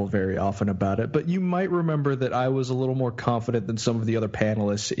remind people very often about it, but you might remember that I was a little more confident than some of the other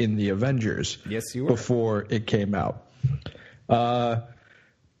panelists in the Avengers. Yes, you were. Before it came out.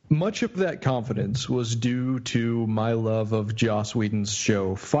 Much of that confidence was due to my love of Joss Whedon's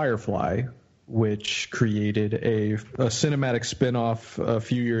show Firefly, which created a cinematic spin-off a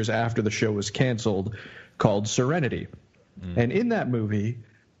few years after the show was canceled called Serenity. And in that movie,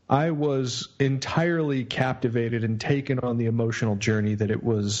 I was entirely captivated and taken on the emotional journey that it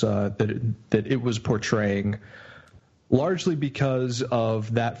was that it was portraying, largely because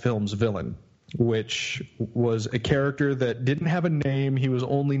of that film's villain, which was a character that didn't have a name. He was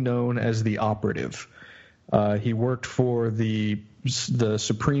only known as the Operative. He worked for the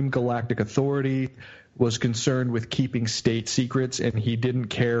Supreme Galactic Authority, was concerned with keeping state secrets, and he didn't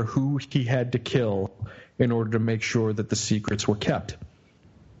care who he had to kill in order to make sure that the secrets were kept.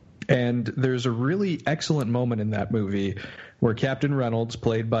 And there's a really excellent moment in that movie where Captain Reynolds,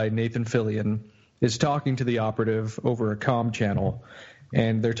 played by Nathan Fillion, is talking to the Operative over a comm channel,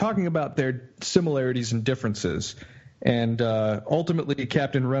 and they're talking about their similarities and differences. And ultimately,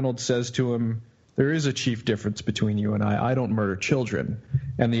 Captain Reynolds says to him, "There is a chief difference between you and I. I don't murder children."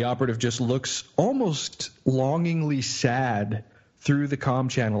 And the Operative just looks almost longingly sad through the comm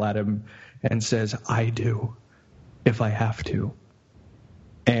channel at him and says, "I do, if I have to."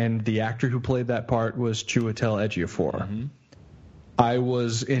 And the actor who played that part was Chiwetel Ejiofor. Mm-hmm. I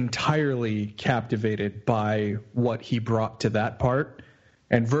was entirely captivated by what he brought to that part,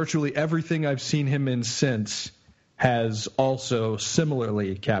 and virtually everything I've seen him in since has also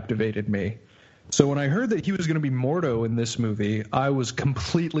similarly captivated me. So when I heard that he was going to be Mordo in this movie, I was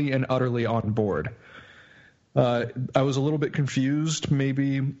completely and utterly on board. I was a little bit confused,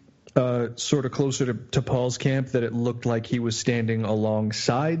 maybe sort of closer to Paul's camp, that it looked like he was standing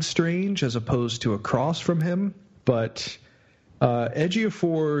alongside Strange as opposed to across from him. But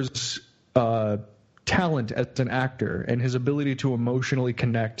Ejiofor's talent as an actor and his ability to emotionally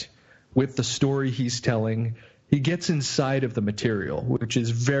connect with the story he's telling, he gets inside of the material, which is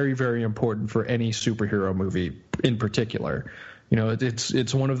very, very important for any superhero movie in particular. You know,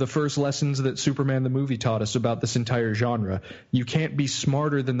 it's one of the first lessons that Superman the movie taught us about this entire genre. You can't be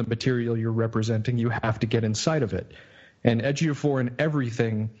smarter than the material you're representing. You have to get inside of it. And Ejiofor in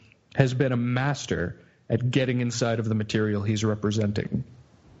everything has been a master at getting inside of the material he's representing.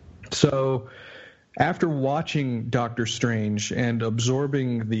 So after watching Doctor Strange and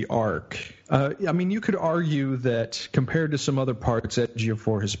absorbing the arc, I mean, you could argue that compared to some other parts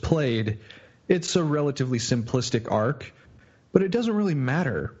Ejiofor has played, it's a relatively simplistic arc. But it doesn't really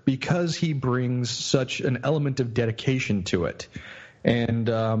matter because he brings such an element of dedication to it. And,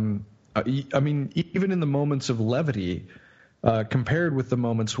 I mean, even in the moments of levity, compared with the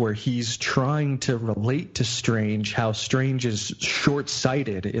moments where he's trying to relate to Strange, how Strange is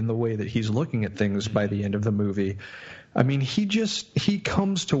short-sighted in the way that he's looking at things by the end of the movie, I mean, he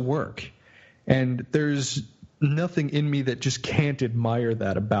comes to work. And there's nothing in me that just can't admire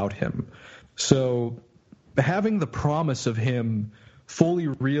that about him. So having the promise of him fully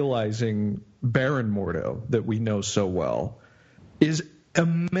realizing Baron Mordo that we know so well is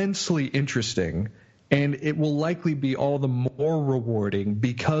immensely interesting, and it will likely be all the more rewarding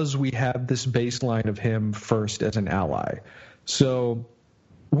because we have this baseline of him first as an ally. So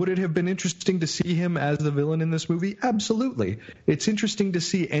would it have been interesting to see him as the villain in this movie? Absolutely. It's interesting to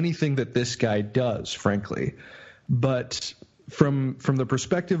see anything that this guy does, frankly. But from the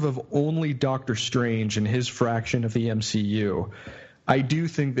perspective of only Doctor Strange and his fraction of the MCU, I do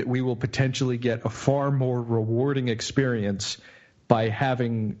think that we will potentially get a far more rewarding experience by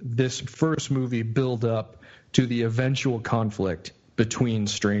having this first movie build up to the eventual conflict between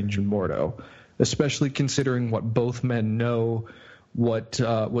Strange and Mordo, especially considering what both men know, what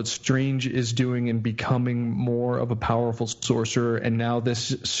Strange is doing in becoming more of a powerful sorcerer, and now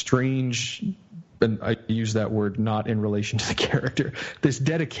this Strange, and I use that word not in relation to the character, this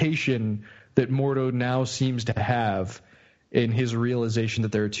dedication that Mordo now seems to have in his realization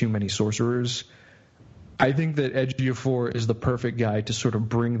that there are too many sorcerers. I think that Ejiofor is the perfect guy to sort of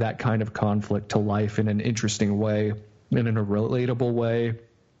bring that kind of conflict to life in an interesting way, and in a relatable way,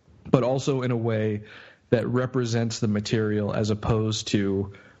 but also in a way that represents the material as opposed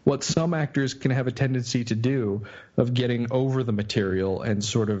to what some actors can have a tendency to do of getting over the material and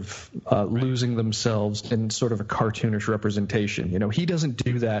sort of losing themselves in sort of a cartoonish representation. You know, he doesn't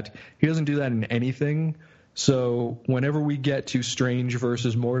do that. He doesn't do that in anything. So whenever we get to Strange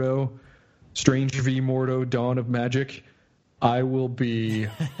versus Mordo, Strange v. Mordo, Dawn of Magic, I will be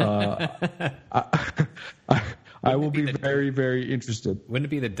I will be very, very interested. Wouldn't it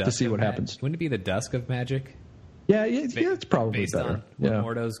be the dusk to see what happens? Wouldn't it be the Dusk of Magic? Yeah, it's probably based better. on what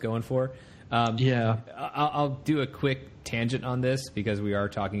Mordo's going for. I'll do a quick tangent on this because we are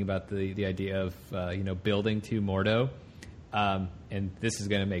talking about the idea of building to Mordo, and this is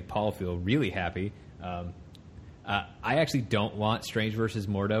going to make Paul feel really happy. I actually don't want Strange versus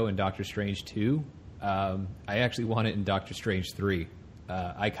Mordo in Doctor Strange 2. I actually want it in Doctor Strange 3.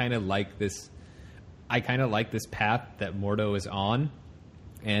 I kind of like this. I kind of like this path that Mordo is on,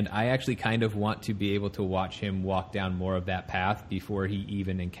 and I actually kind of want to be able to watch him walk down more of that path before he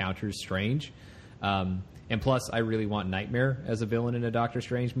even encounters Strange. And plus, I really want Nightmare as a villain in a Doctor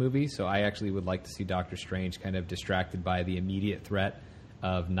Strange movie, so I actually would like to see Doctor Strange kind of distracted by the immediate threat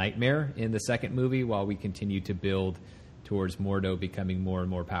of Nightmare in the second movie while we continue to build towards Mordo becoming more and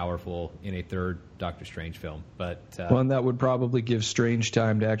more powerful in a third Doctor Strange film. But and that would probably give Strange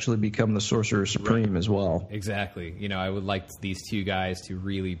time to actually become the Sorcerer Supreme as well. Exactly. I would like these two guys to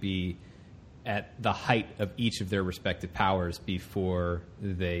really be at the height of each of their respective powers before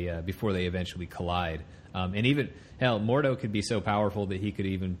they eventually collide. And even Mordo could be so powerful that he could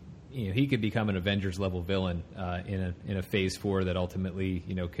even he could become an Avengers level villain in a Phase 4 that ultimately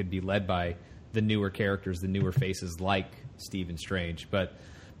could be led by the newer characters, the newer faces like Stephen Strange. But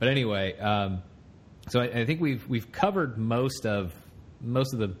anyway, so I think we've covered most of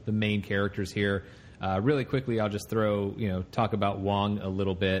the main characters here. Really quickly, I'll just talk about Wong a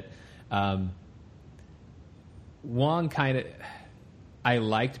little bit. Wong I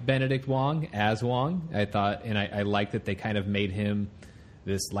liked Benedict Wong as Wong. I thought, and I liked that they kind of made him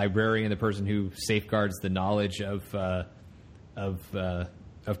this librarian, the person who safeguards the knowledge of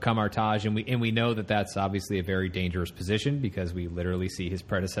Kamar-Taj, and we know that that's obviously a very dangerous position because we literally see his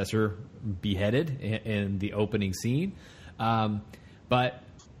predecessor beheaded in the opening scene. But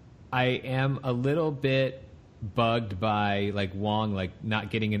I am a little bit bugged by Wong not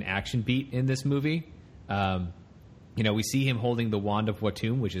getting an action beat in this movie. We see him holding the Wand of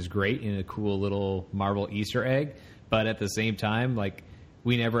Watum, which is great in a cool little Marvel Easter egg, but at the same time,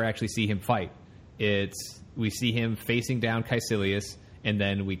 we never actually see him fight. We see him facing down Caecilius, and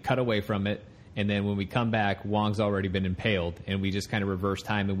then we cut away from it, and then when we come back, Wong's already been impaled, and we just kind of reverse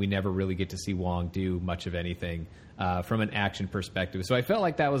time, and we never really get to see Wong do much of anything from an action perspective. So I felt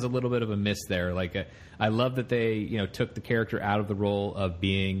like that was a little bit of a miss there. I love that they took the character out of the role of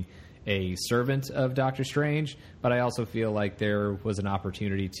being a servant of Doctor Strange, but I also feel like there was an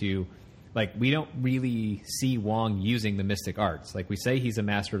opportunity to we don't really see Wong using the mystic arts. We say he's a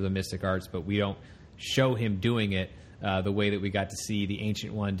master of the mystic arts, but we don't show him doing it the way that we got to see the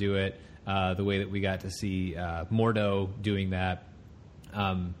Ancient One do it, the way that we got to see Mordo doing that.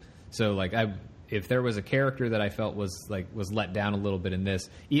 If there was a character that I felt was let down a little bit in this,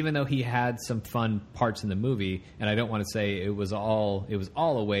 even though he had some fun parts in the movie, and I don't want to say it was all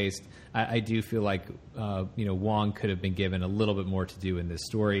a waste, I do feel like Wong could have been given a little bit more to do in this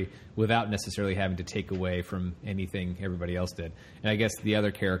story without necessarily having to take away from anything everybody else did. And I guess the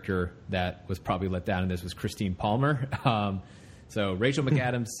other character that was probably let down in this was Christine Palmer. So Rachel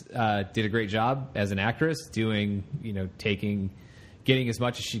McAdams did a great job as an actress, getting as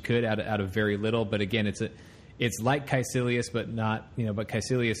much as she could out of very little. But again, it's like Caecilius, but not, but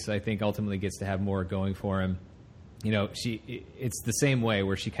Caecilius, I think, ultimately gets to have more going for him. It's the same way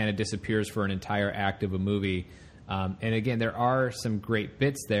where she kind of disappears for an entire act of a movie. And again, there are some great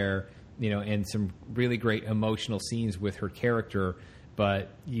bits there, and some really great emotional scenes with her character. But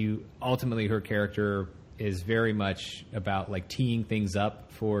ultimately her character is very much about teeing things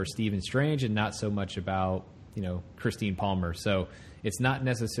up for Stephen Strange and not so much about, Christine Palmer. So it's not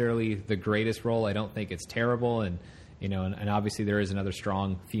necessarily the greatest role. I don't think it's terrible. And obviously there is another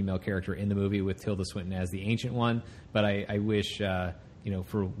strong female character in the movie with Tilda Swinton as the Ancient One. But I wish,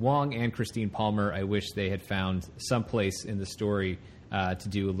 for Wong and Christine Palmer, I wish they had found some place in the story to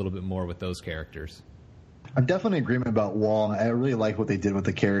do a little bit more with those characters. I'm definitely in agreement about Wong. I really like what they did with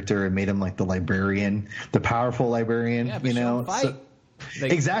the character and made him the librarian, the powerful librarian. Yeah, but show him fight.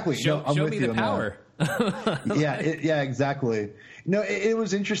 Exactly. Show me the power. Yeah, exactly. It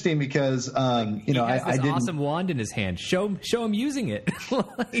was interesting because he has this awesome wand in his hand. Show him using it.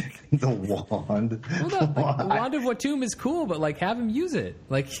 The wand. Well, no, the wand of Watum is cool, but have him use it.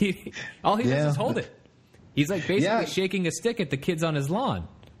 All he does is hold it. He's basically shaking a stick at the kids on his lawn.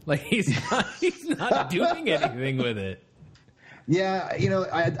 He's not doing anything with it. Yeah,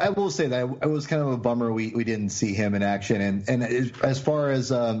 I will say that it was kind of a bummer we didn't see him in action. And as far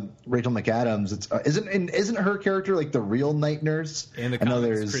as Rachel McAdams, isn't her character the real night nurse? In the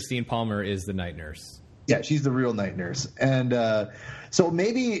comics, Christine Palmer is the night nurse. Yeah, she's the real night nurse, and so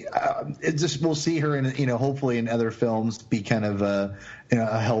maybe we'll see her in hopefully in other films be kind of a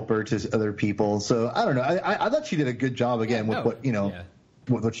helper to other people. So I don't know. I thought she did a good job again with what. Yeah.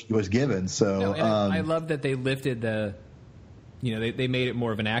 what she was given. So no, and I love that they lifted the. They made it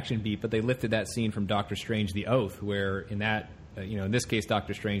more of an action beat, but they lifted that scene from Doctor Strange: The Oath, where in that, in this case,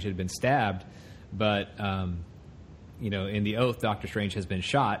 Doctor Strange had been stabbed, but in The Oath, Doctor Strange has been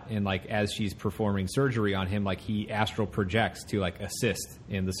shot, and like as she's performing surgery on him, like he astral projects to like assist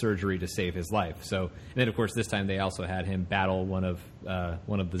in the surgery to save his life. So, and then of course this time they also had him battle one of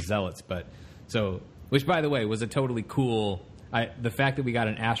the zealots, which by the way was a totally cool. The fact that we got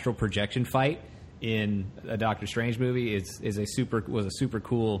an astral projection fight in a Doctor Strange movie was a super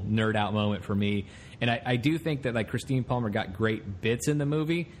cool nerd out moment for me. And I do think that like Christine Palmer got great bits in the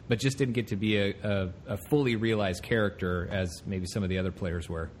movie, but just didn't get to be a fully realized character as maybe some of the other players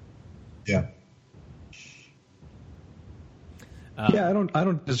were. Yeah. I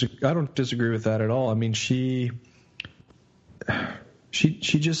don't disagree with that at all. I mean, she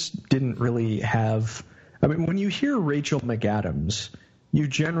just didn't really have. I mean, when you hear Rachel McAdams, you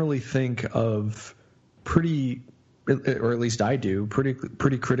generally think of pretty, or at least I do,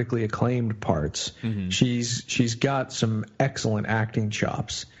 pretty critically acclaimed parts. Mm-hmm. She's got some excellent acting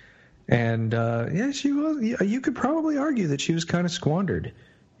chops, and she was. You could probably argue that she was kind of squandered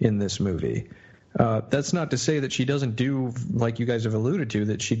in this movie. That's not to say that she doesn't do, like you guys have alluded to,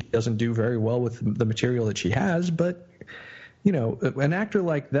 that she doesn't do very well with the material that she has. But an actor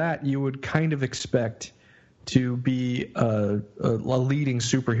like that, you would kind of expect to be a leading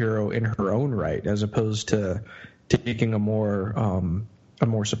superhero in her own right, as opposed to taking a more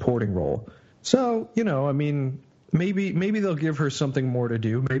supporting role. So, I mean, maybe they'll give her something more to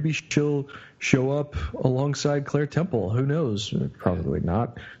do. Maybe she'll show up alongside Claire Temple. Who knows? Probably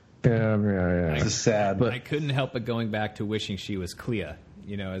not. It's sad. But I couldn't help but going back to wishing she was Clea.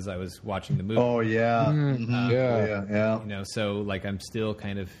 As I was watching the movie. Oh yeah, yeah. So like I'm still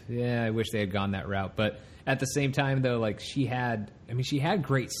kind of I wish they had gone that route, but at the same time though, like she had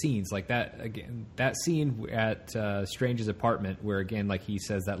great scenes like that. Again, that scene at Strange's apartment where again like he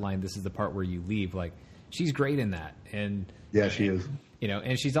says that line, "This is the part where you leave." Like she's great in that, and yeah, she is.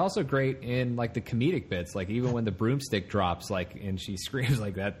 And she's also great in like the comedic bits, like even when the broomstick drops, like and she screams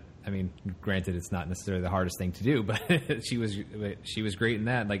like that. I mean, granted, it's not necessarily the hardest thing to do, but she was great in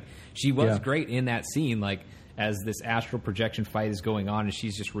that. Like she was great in that scene, like as this astral projection fight is going on, and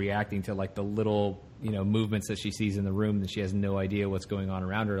she's just reacting to like the little movements that she sees in the room, and she has no idea what's going on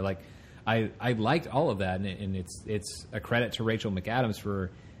around her. Like I liked all of that, and it's a credit to Rachel McAdams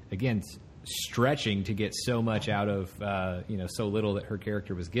for again stretching to get so much out of so little that her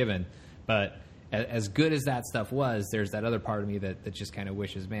character was given, but. As good as that stuff was, there's that other part of me that just kind of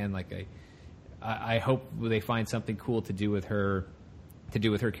wishes, man, like I hope they find something cool to do with her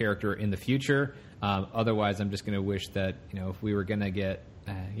character in the future. Otherwise, I'm just going to wish that if we were going to get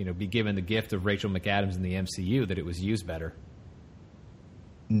be given the gift of Rachel McAdams in the MCU, that it was used better.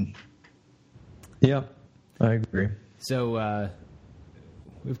 Mm. Yeah, I agree. So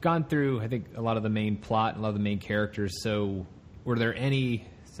we've gone through, I think, a lot of the main plot and a lot of the main characters. So were there any,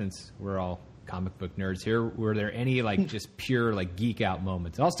 since we're all comic book nerds here, were there any like just pure like geek out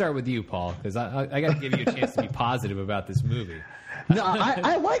moments? I'll start with you, Paul, because I got to give you a chance to be positive about this movie. No,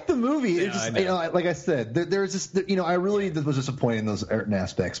 I like the movie. It just, like I said, there's just, I really was disappointed in those certain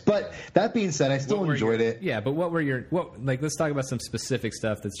aspects. But that being said, I still enjoyed it. Yeah, but let's talk about some specific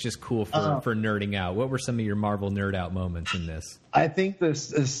stuff that's just cool for nerding out. What were some of your Marvel nerd out moments in this? I think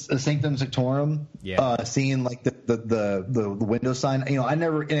there's Sanctum Sanctorum, seeing like the window sign. I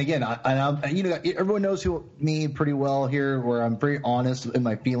never, and again, everyone knows me pretty well here, where I'm very honest in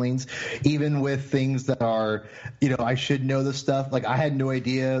my feelings, even with things that are, I should know this stuff. Like I had no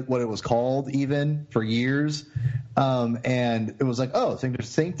idea what it was called even for years. And it was like, oh,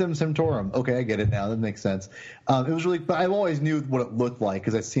 Sanctum Sanctorum. Okay, I get it now. That makes sense. It was really, but I always knew what it looked like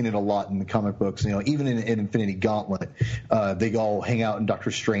because I've seen it a lot in the comic books. Even in Infinity Gauntlet, they all hang out in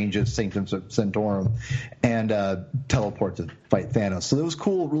Doctor Strange's Sanctum Sanctorum and teleport to fight Thanos. So it was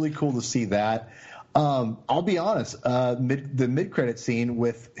cool, really cool to see that. I'll be honest. The mid-credit scene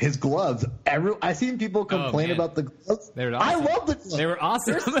with his gloves. I seen people complain about the gloves. They were awesome. I love the gloves. They were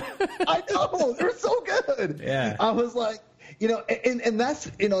awesome. I know they're so good. Yeah. I was like, and that's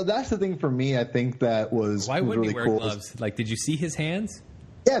the thing for me. I think that was why wouldn't really he wear cool. gloves? Like, did you see his hands?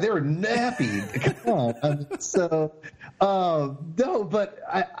 Yeah, they were nappy. Come on. No, but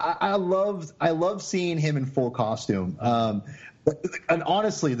I love seeing him in full costume. And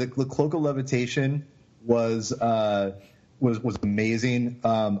honestly, the cloak of levitation was amazing.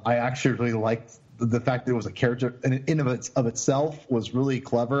 I actually really liked the fact that it was a character in of itself was really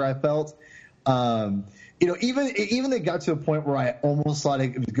clever. I felt, even they got to a point where I almost thought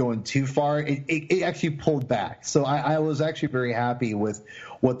it was going too far. It actually pulled back. So I was actually very happy with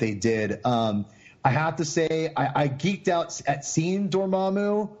what they did. I have to say, I geeked out at seeing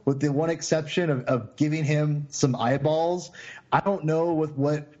Dormammu, with the one exception of giving him some eyeballs. I don't know with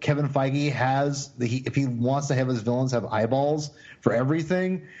what Kevin Feige has, if he wants to have his villains have eyeballs for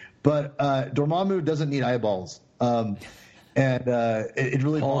everything, but Dormammu doesn't need eyeballs. And it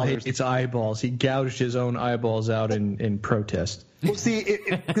really bothers. It's eyeballs. He gouged his own eyeballs out in protest. Well, see,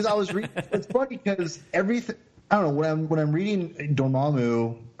 because I was it's funny because everything. I don't know, when I'm reading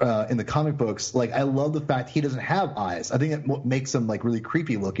Dormammu in the comic books, like, I love the fact he doesn't have eyes. I think what makes him like really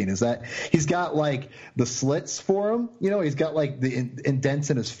creepy looking is that he's got like the slits for him. He's got like the indents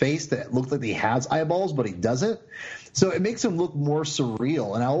in his face that look like he has eyeballs, but he doesn't. So it makes him look more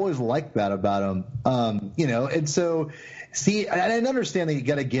surreal, and I always like that about him. And so. See, I understand that you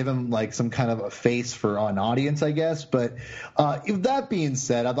got to give him like some kind of a face for an audience, I guess. But that being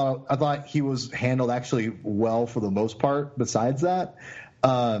said, I thought he was handled actually well for the most part. Besides that,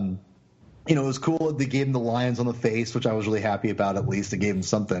 it was cool that they gave him the lions on the face, which I was really happy about. At least it gave him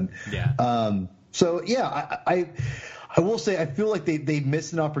something. Yeah. So yeah, I will say I feel like they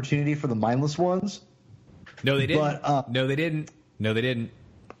missed an opportunity for the mindless ones. No, they didn't. But, no, they didn't. No, they didn't.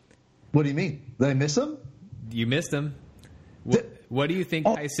 What do you mean? Did I miss them? You missed them. What do you think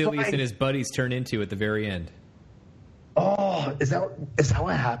Caecilius and his buddies turn into at the very end? Oh, is that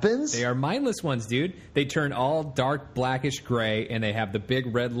what happens? They are mindless ones, dude. They turn all dark blackish gray, and they have the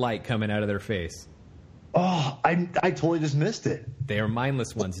big red light coming out of their face. Oh, I totally just missed it. They are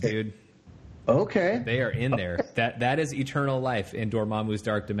mindless ones, dude. Okay. They are in there. That is eternal life in Dormammu's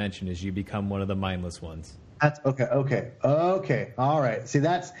dark dimension, is you become one of the mindless ones. That's okay. All right. See,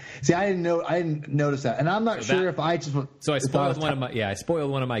 I didn't notice that, and I'm not sure if I just. So I spoiled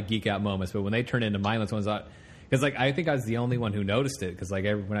one of my geek out moments. But when they turn into mindless ones, because like I think I was the only one who noticed it. Because like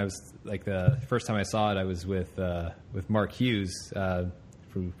when I was like the first time I saw it, I was with Mark Hughes,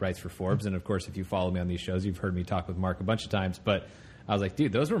 who writes for Forbes, and of course, if you follow me on these shows, you've heard me talk with Mark a bunch of times. But I was like,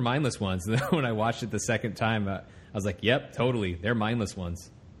 dude, those were mindless ones. And then when I watched it the second time, I was like, yep, totally, they're mindless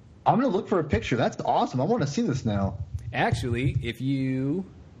ones. I'm going to look for a picture. That's awesome. I want to see this now. Actually, if you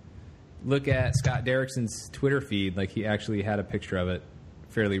look at Scott Derrickson's Twitter feed, like he actually had a picture of it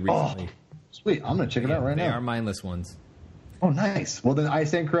fairly recently. Oh, sweet. I'm going to check it out right now. They are mindless ones. Oh, nice. Well, then I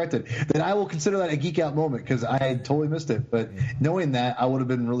stand corrected. Then I will consider that a geek out moment because I totally missed it. But knowing that, I would have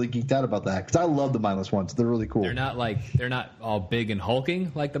been really geeked out about that because I love the mindless ones. They're really cool. They're not all big and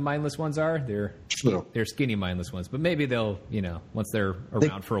hulking like the mindless ones are. They're skinny mindless ones. But maybe they'll, once they're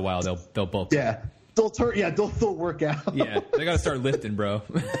around for a while, they'll bulk. Yeah. They'll work out. Yeah. They got to start lifting, bro.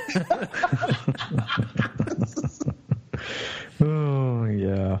 Oh,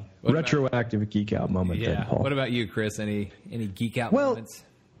 yeah. Retroactive geek out moment. Yeah. Then, Paul. What about you, Chris? Any geek out moments?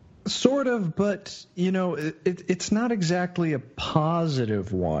 Sort of, but, it's not exactly a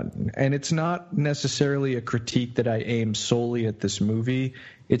positive one. And it's not necessarily a critique that I aim solely at this movie.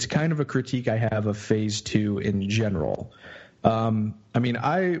 It's kind of a critique I have of Phase 2 in general. I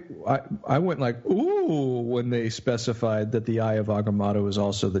went like, ooh, when they specified that the Eye of Agamotto is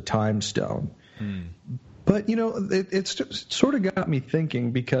also the Time Stone. But, it's sort of got me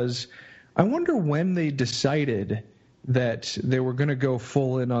thinking because I wonder when they decided that they were going to go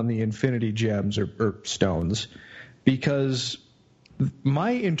full in on the Infinity Gems or stones, because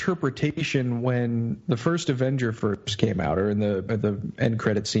my interpretation when the first Avenger first came out, or in the end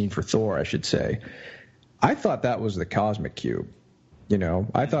credit scene for Thor, I should say, I thought that was the Cosmic Cube.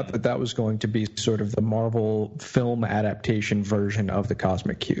 I thought that was going to be sort of the Marvel film adaptation version of the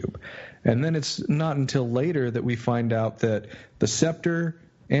Cosmic Cube. And then it's not until later that we find out that the Scepter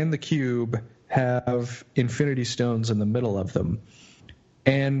and the Cube have Infinity Stones in the middle of them.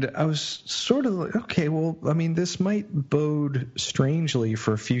 And I was sort of like, okay, well, this might bode strangely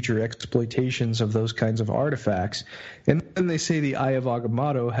for future exploitations of those kinds of artifacts. And then they say the Eye of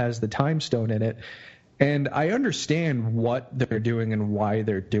Agamotto has the Time Stone in it. And I understand what they're doing and why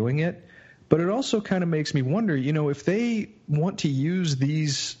they're doing it, but it also kind of makes me wonder, if they want to use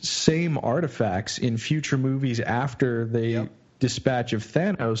these same artifacts in future movies after they dispatch of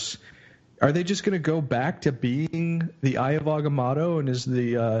Thanos, are they just going to go back to being the Eye of Agamotto, and is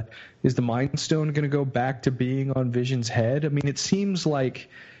the Mind Stone going to go back to being on Vision's head? It seems like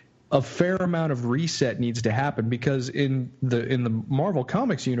a fair amount of reset needs to happen because in the Marvel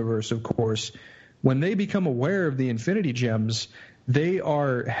Comics universe, of course, when they become aware of the Infinity Gems, they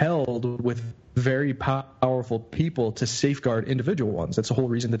are held with very powerful people to safeguard individual ones. That's the whole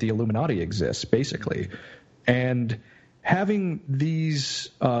reason that the Illuminati exists, basically. And having these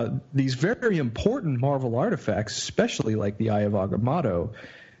very important Marvel artifacts, especially like the Eye of Agamotto,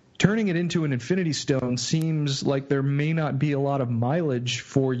 turning it into an Infinity Stone seems like there may not be a lot of mileage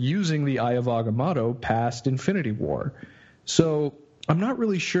for using the Eye of Agamotto past Infinity War. So I'm not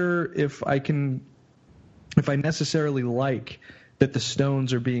really sure if I necessarily like that the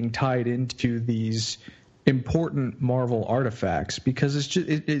stones are being tied into these important Marvel artifacts, because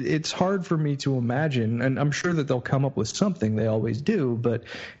it's hard for me to imagine, and I'm sure that they'll come up with something, they always do, but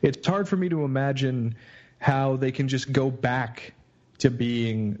it's hard for me to imagine how they can just go back to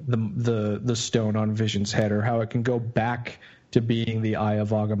being the stone on Vision's head, or how it can go back to being the Eye of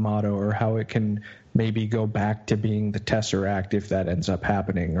Agamotto, or how it can maybe go back to being the Tesseract if that ends up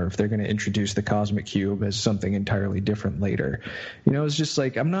happening, or if they're going to introduce the Cosmic Cube as something entirely different later. It's just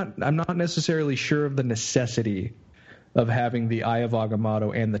like I'm not necessarily sure of the necessity of having the Eye of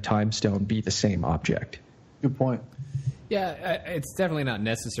Agamotto and the Time Stone be the same object. Good point. Yeah, it's definitely not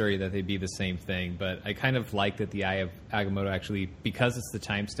necessary that they be the same thing, but I kind of like that the Eye of Agamotto actually, because it's the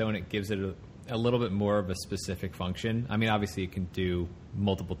Time Stone, it gives it a little bit more of a specific function. I mean, obviously it can do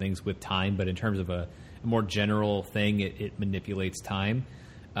multiple things with time, but in terms of a more general thing, it manipulates time.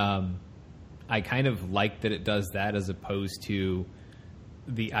 I kind of like that it does that, as opposed to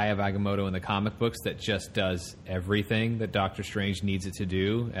the Eye of Agamotto in the comic books that just does everything that Doctor Strange needs it to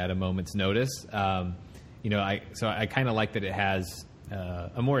do at a moment's notice. I kind of like that it has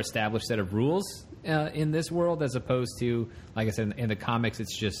a more established set of rules in this world, as opposed to, like I said, in the comics,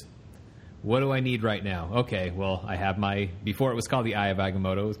 it's just, what do I need right now? Okay, well, I have before it was called the Eye of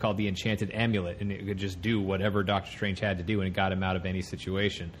Agamotto, it was called the Enchanted Amulet, and it could just do whatever Doctor Strange had to do, and it got him out of any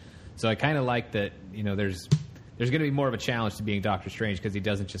situation. So I kind of like that, there's going to be more of a challenge to being Doctor Strange, because he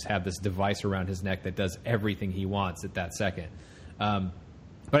doesn't just have this device around his neck that does everything he wants at that second.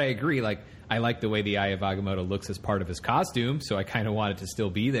 But I agree, I like the way the Eye of Agamotto looks as part of his costume, so I kind of want it to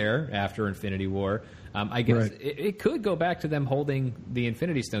still be there after Infinity War. I guess right. it could go back to them holding the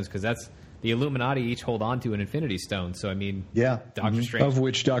Infinity Stones, because that's the Illuminati each hold on to an Infinity Stone. So, I mean, yeah. Doctor Strange, of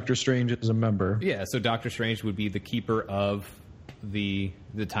which Doctor Strange is a member. Yeah, so Doctor Strange would be the keeper of the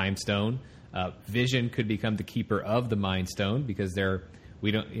Time Stone. Vision could become the keeper of the Mind Stone, because we're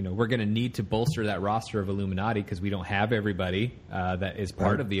going to need to bolster that roster of Illuminati, because we don't have everybody that is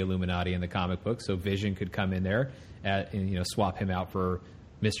part of the Illuminati in the comic book. So Vision could come in there and swap him out for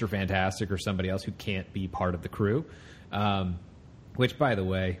Mr. Fantastic or somebody else who can't be part of the crew. Which, by the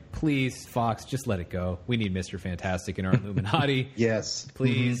way, please, Fox, just let it go. We need Mr. Fantastic in our Illuminati. Yes.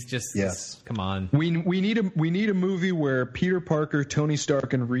 Please, yes. Come on. We need a movie where Peter Parker, Tony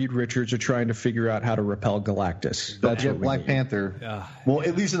Stark, and Reed Richards are trying to figure out how to repel Galactus. That's what we Black need. Panther. Well,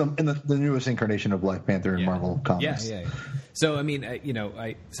 at least in the newest incarnation of Black Panther in Marvel Comics. Yeah. So, I mean,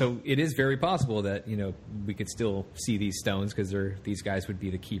 so it is very possible that, we could still see these stones, because these guys would be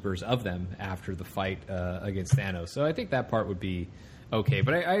the keepers of them after the fight against Thanos. So I think that part would be okay.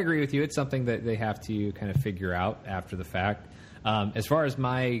 But I agree with you. It's something that they have to kind of figure out after the fact. As far as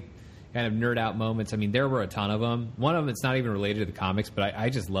my kind of nerd out moments, I mean, there were a ton of them. One of them, it's not even related to the comics, but I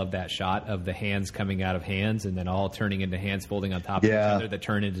just love that shot of the hands coming out of hands and then all turning into hands folding on top of each other that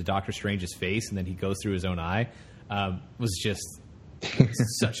turn into Doctor Strange's face, and then he goes through his own eye. Was just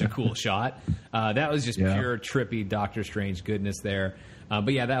such a cool shot. That was just pure trippy Doctor Strange goodness there.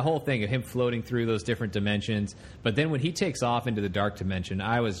 But yeah, that whole thing of him floating through those different dimensions. But then when he takes off into the dark dimension,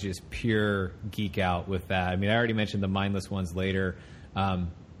 I was just pure geek out with that. I mean, I already mentioned the mindless ones later.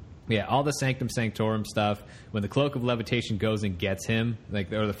 All the Sanctum Sanctorum stuff. When the Cloak of Levitation goes and gets him,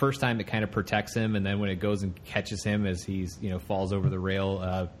 or the first time it kind of protects him, and then when it goes and catches him as he's falls over the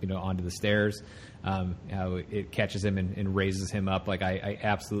rail, onto the stairs, how it catches him and raises him up. I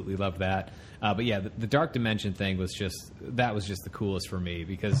absolutely love that. But yeah, the dark dimension thing was just the coolest for me,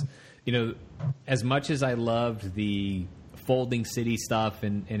 because as much as I loved the folding city stuff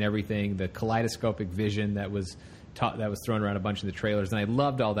and everything, the kaleidoscopic vision that was thrown around a bunch in the trailers, and I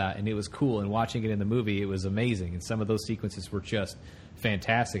loved all that, and it was cool, and watching it in the movie, it was amazing, and some of those sequences were just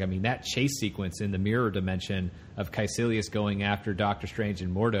fantastic. I mean, that chase sequence in the mirror dimension of Caecilius going after Doctor Strange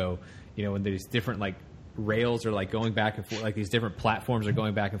and Mordo, when there's different rails are going back and forth, these different platforms are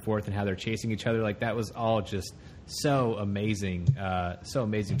going back and forth, and how they're chasing each other, that was all just so amazing to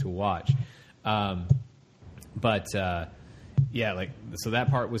watch. So that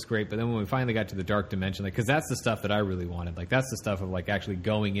part was great. But then when we finally got to the dark dimension, because that's the stuff that I really wanted. That's the stuff of actually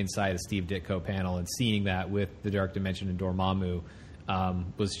going inside a Steve Ditko panel and seeing that with the dark dimension and Dormammu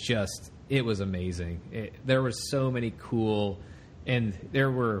it was amazing. There were so many cool, and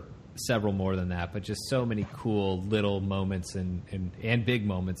there were several more than that, but just so many cool little moments and big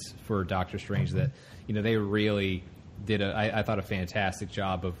moments for Doctor Strange that they really did I thought a fantastic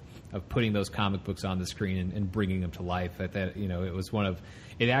job of putting those comic books on the screen and bringing them to life. That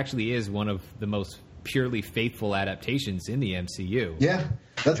it actually is one of the most purely faithful adaptations in the MCU. Yeah,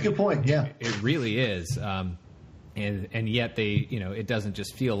 that's a good point. Yeah, it really is. And yet they, it doesn't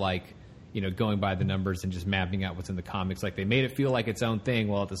just feel like, going by the numbers and just mapping out what's in the comics. Like, they made it feel like its own thing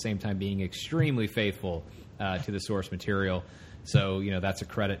while at the same time being extremely faithful to the source material. So, that's a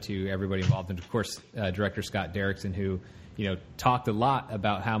credit to everybody involved. And, of course, director Scott Derrickson, who, talked a lot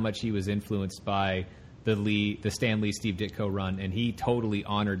about how much he was influenced by the Stan Lee, Steve Ditko run, and he totally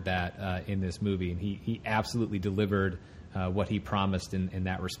honored that in this movie. And he absolutely delivered what he promised in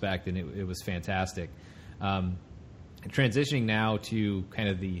that respect, and it was fantastic. Transitioning now to kind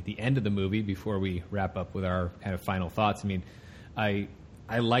of the end of the movie before we wrap up with our kind of final thoughts. I mean, I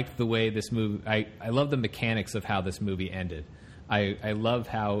liked the way this movie. I love the mechanics of how this movie ended. I love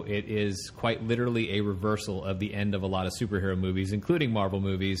how it is quite literally a reversal of the end of a lot of superhero movies, including Marvel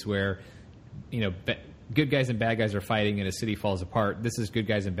movies, where good guys and bad guys are fighting and a city falls apart. This is good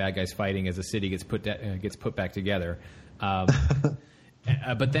guys and bad guys fighting as a city gets put back together.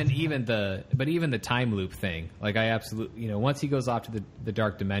 But then even the time loop thing, like, I absolutely, once he goes off to the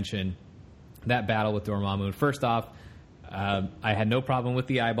dark dimension, that battle with Dormammu. First off, I had no problem with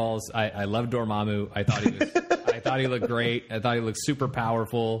the eyeballs. I loved Dormammu. I thought he looked great. I thought he looked super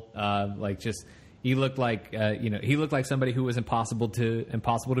powerful. He looked like somebody who was impossible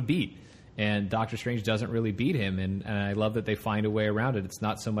to beat. And Doctor Strange doesn't really beat him. And I love that they find a way around it. It's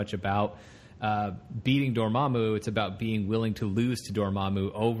not so much about beating Dormammu, it's about being willing to lose to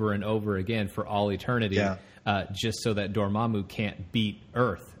Dormammu over and over again for all eternity, just so that Dormammu can't beat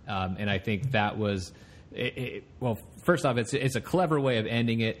Earth. And I think that was, well, first off, it's a clever way of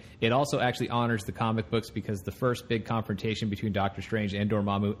ending it. It also actually honors the comic books, because the first big confrontation between Doctor Strange and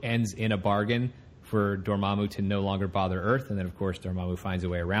Dormammu ends in a bargain for Dormammu to no longer bother Earth. And then, of course, Dormammu finds a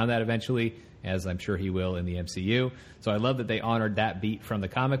way around that eventually, as I'm sure he will in the MCU. So I love that they honored that beat from the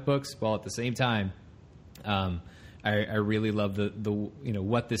comic books, while at the same time, I really love the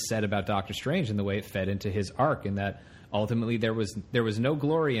what this said about Doctor Strange and the way it fed into his arc, and that ultimately there was no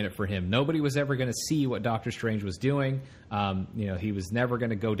glory in it for him. Nobody was ever going to see what Doctor Strange was doing. He was never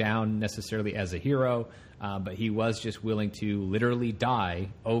going to go down necessarily as a hero, but he was just willing to literally die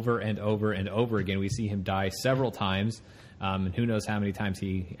over and over and over again. We see him die several times. And who knows how many times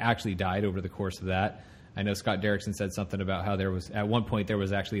he actually died over the course of that. I know Scott Derrickson said something about how at one point there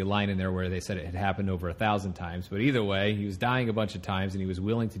was actually a line in there where they said it had happened over 1,000 times. But either way, he was dying a bunch of times, and he was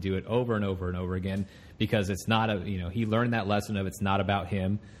willing to do it over and over and over again, because it's not he learned that lesson of it's not about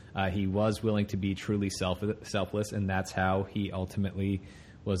him. He was willing to be truly selfless, and that's how he ultimately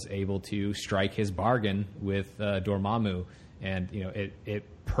was able to strike his bargain with Dormammu. And it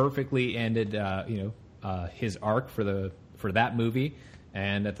perfectly ended his arc for that movie,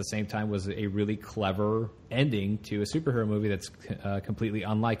 and at the same time was a really clever ending to a superhero movie that's completely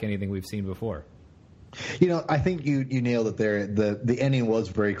unlike anything we've seen before. I think you nailed it there. The ending was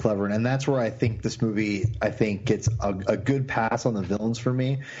very clever, and that's where I think this movie gets a good pass on the villains for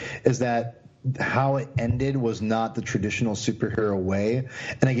me, is that how it ended was not the traditional superhero way,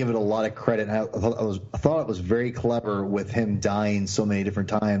 and I give it a lot of credit. I thought it was very clever with him dying so many different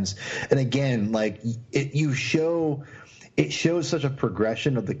times, and again, like it shows such a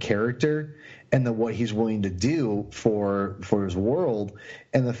progression of the character and what he's willing to do for his world,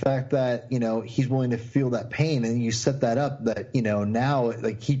 and the fact that he's willing to feel that pain, and you set that up that now,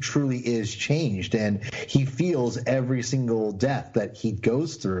 like, he truly is changed, and he feels every single death that he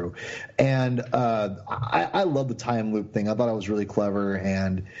goes through. And I love the time loop thing. I thought it was really clever,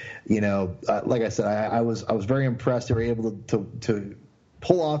 and like I said, I was very impressed. They were able to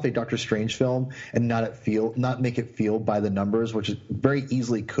pull off a Doctor Strange film and not make it feel by the numbers, which it very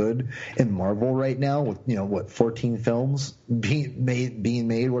easily could in Marvel right now with 14 films being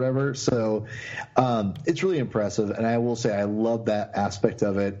made, whatever. So it's really impressive, and I will say I love that aspect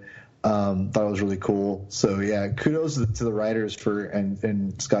of it. Thought it was really cool. So yeah, kudos to the writers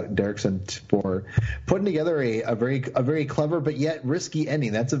and Scott Derrickson for putting together a very clever but yet risky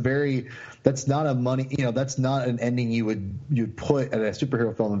ending. That's not an ending you'd put at a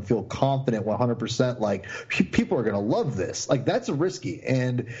superhero film and feel confident 100% like people are going to love this. Like, that's risky,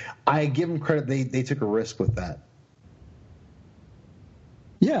 and I give them credit. They took a risk with that.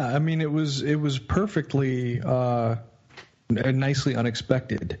 Yeah, I mean, it was perfectly nicely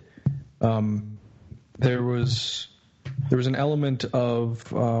unexpected. There was an element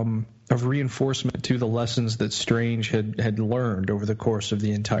of reinforcement to the lessons that Strange had learned over the course of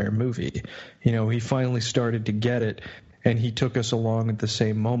the entire movie. He finally started to get it, and he took us along at the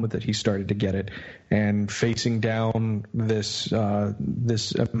same moment that he started to get it, and facing down this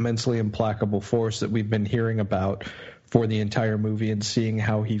immensely implacable force that we've been hearing about for the entire movie, and seeing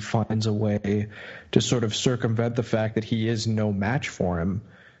how he finds a way to sort of circumvent the fact that he is no match for him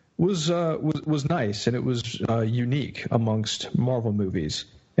was nice, and it was unique amongst Marvel movies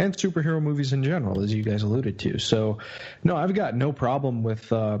and superhero movies in general, as you guys alluded to. So, no, I've got no problem with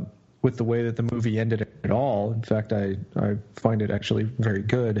the way that the movie ended at all. In fact, I find it actually very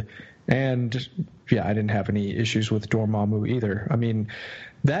good. And, yeah, I didn't have any issues with Dormammu either. I mean,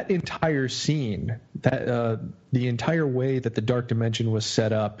 that entire scene, the entire way that the Dark Dimension was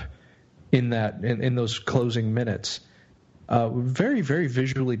set up in those closing minutes, very, very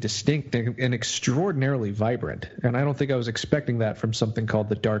visually distinct and extraordinarily vibrant. And I don't think I was expecting that from something called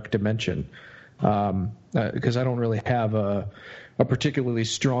the Dark Dimension, because I don't really have a particularly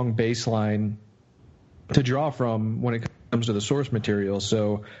strong baseline to draw from when it comes to the source material.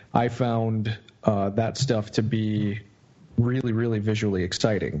 So I found that stuff to be really, really visually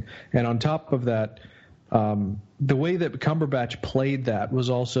exciting. And on top of that, the way that Cumberbatch played that was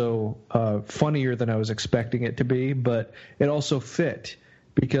also funnier than I was expecting it to be, but it also fit.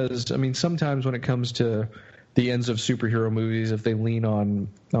 Because, I mean, sometimes when it comes to the ends of superhero movies, if they lean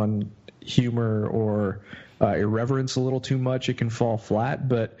on humor or irreverence a little too much, it can fall flat.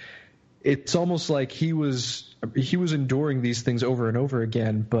 But it's almost like he was enduring these things over and over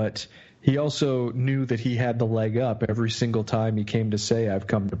again, but he also knew that he had the leg up every single time he came to say, "I've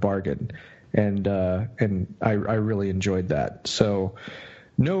come to bargain." And I really enjoyed that. So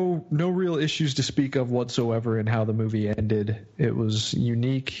no real issues to speak of whatsoever in how the movie ended. It was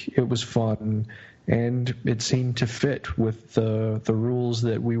unique, it was fun, and it seemed to fit with the rules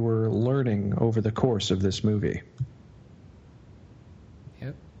that we were learning over the course of this movie.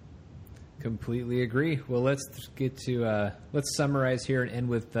 Yep. Completely agree. Well, let's get to let's summarize here and end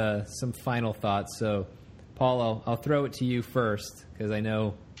with some final thoughts. So, Paul, I'll throw it to you first, because I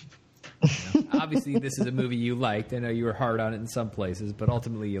know obviously this is a movie you liked. I know you were hard on it in some places, but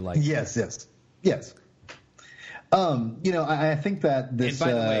ultimately you liked it. Yes. I think that this.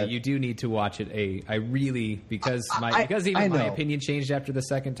 And by the way, you do need to watch it. Because my opinion changed after the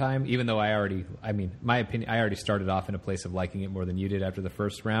second time. Even though I already started off in a place of liking it more than you did after the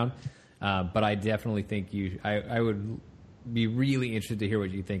first round. But I definitely think I would be really interested to hear what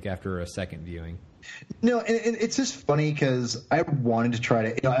you think after a second viewing. No, and it's just funny because I wanted to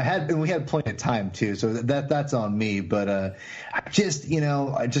try to, we had plenty of time too, so that's on me. But I just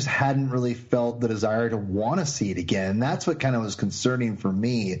hadn't really felt the desire to want to see it again. And that's what kind of was concerning for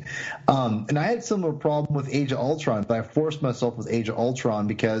me. And I had a similar problem with Age of Ultron, but I forced myself with Age of Ultron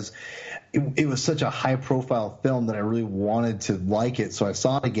because it was such a high profile film that I really wanted to like it. So I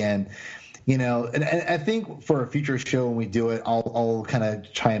saw it again. And I think for a future show when we do it, I'll kind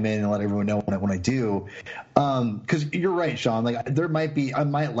of chime in and let everyone know when I do. Because you're right, Sean. Like I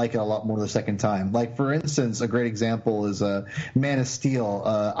might like it a lot more the second time. Like for instance, a great example is Man of Steel.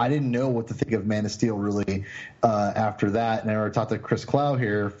 I didn't know what to think of Man of Steel really after that, and I talked to Chris Clow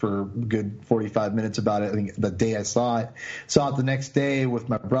here for a good 45 minutes about it. I think the day I saw it the next day with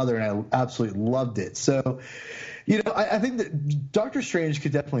my brother, and I absolutely loved it. So. I think that Doctor Strange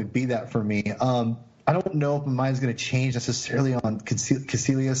could definitely be that for me. I don't know if my mind's going to change necessarily on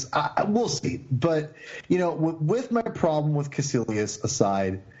Caecilius. We'll see. But, with my problem with Caecilius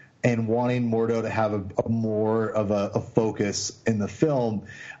aside and wanting Mordo to have a more of a focus in the film,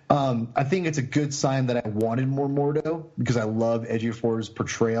 I think it's a good sign that I wanted more Mordo because I love Ejiofor's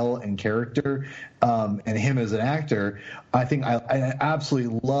portrayal and character and him as an actor. I think I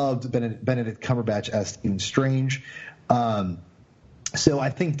absolutely loved Benedict Cumberbatch as Stephen Strange. So I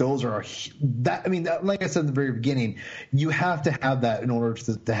think those are like I said in the very beginning, you have to have that in order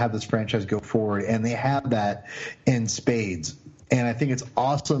to have this franchise go forward, and they have that in spades. And I think it's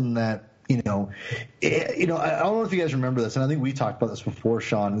awesome that. I don't know if you guys remember this, and I think we talked about this before,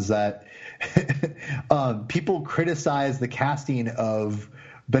 Sean, is that people criticize the casting of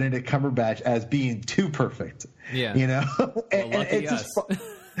Benedict Cumberbatch as being too perfect. Yeah. Well, and it's us.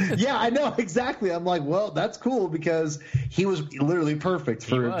 Yeah, I know, exactly. I'm like, well, that's cool because he was literally perfect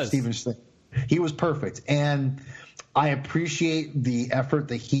for Stephen Strange. He was perfect. And I appreciate the effort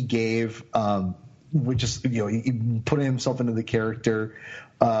that he gave, which is, he putting himself into the character.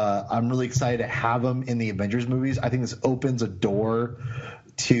 I'm really excited to have him in the Avengers movies. I think this opens a door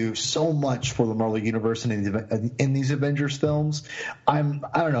to so much for the Marvel Universe and in these Avengers films. I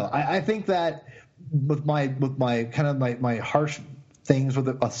don't know. I think that with my kind of my harsh things with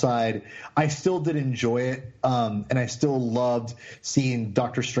it aside, I still did enjoy it, and I still loved seeing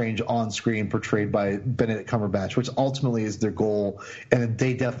Doctor Strange on screen portrayed by Benedict Cumberbatch, which ultimately is their goal, and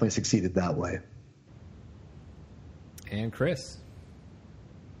they definitely succeeded that way. And Chris.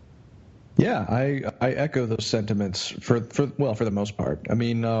 Yeah, I echo those sentiments for the most part. I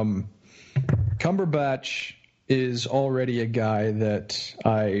mean, Cumberbatch is already a guy that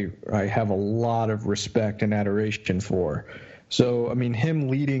I have a lot of respect and adoration for. So, I mean, him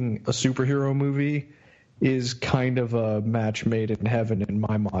leading a superhero movie is kind of a match made in heaven in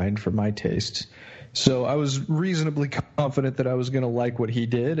my mind for my tastes. So I was reasonably confident that I was going to like what he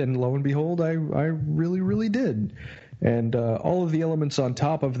did, and lo and behold, I really, really did. And all of the elements on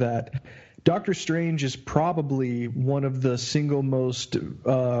top of that, Doctor Strange is probably one of the single most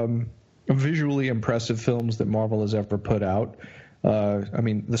visually impressive films that Marvel has ever put out. I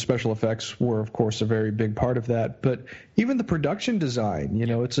mean, the special effects were, of course, a very big part of that, but even the production design,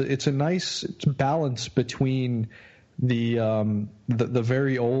 it's a nice balance between the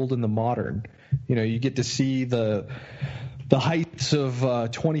very old and the modern. You get to see the heights of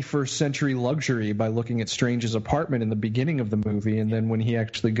 21st century luxury by looking at Strange's apartment in the beginning of the movie, and then when he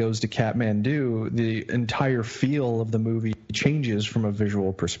actually goes to Kathmandu, the entire feel of the movie changes from a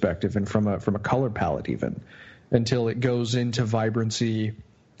visual perspective and from a color palette even, until it goes into vibrancy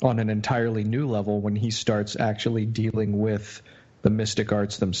on an entirely new level when he starts actually dealing with the mystic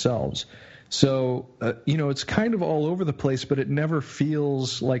arts themselves. So, it's kind of all over the place, but it never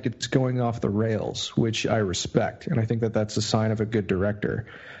feels like it's going off the rails, which I respect. And I think that that's a sign of a good director,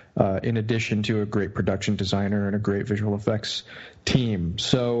 in addition to a great production designer and a great visual effects team.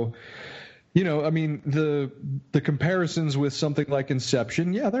 So, I mean, the comparisons with something like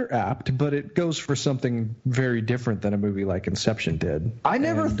Inception, yeah, they're apt, but it goes for something very different than a movie like Inception did. I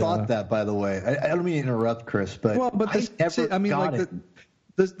never thought that, by the way. I don't mean to interrupt, Chris, but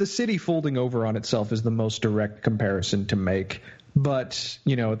the city folding over on itself is the most direct comparison to make. But,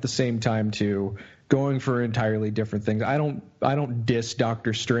 at the same time, too, going for entirely different things. I don't diss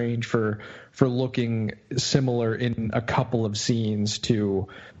Doctor Strange for looking similar in a couple of scenes to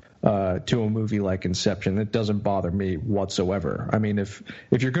a movie like Inception. It doesn't bother me whatsoever. I mean, if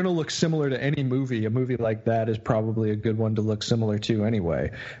you're going to look similar to any movie, a movie like that is probably a good one to look similar to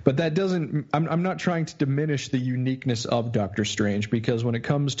anyway. But that doesn't. I'm not trying to diminish the uniqueness of Doctor Strange, because when it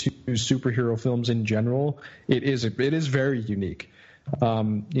comes to superhero films in general, it is very unique.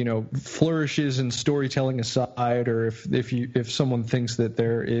 Flourishes in storytelling aside, or if someone thinks that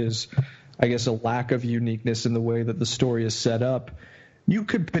there is, I guess, a lack of uniqueness in the way that the story is set up, you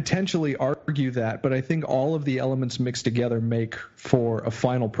could potentially argue that, but I think all of the elements mixed together make for a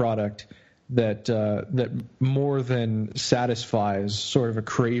final product that more than satisfies sort of a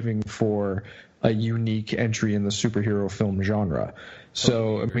craving for a unique entry in the superhero film genre.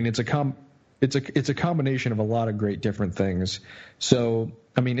 So, I mean, it's a combination of a lot of great different things. So,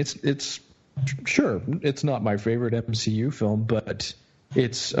 I mean, it's sure, it's not my favorite MCU film, but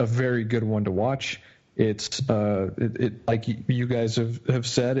it's a very good one to watch. It's like you guys have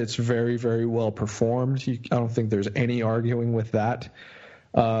said, it's very, very well performed. I don't think there's any arguing with that.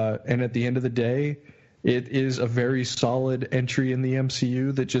 And at the end of the day, it is a very solid entry in the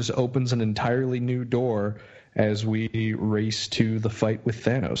MCU that just opens an entirely new door as we race to the fight with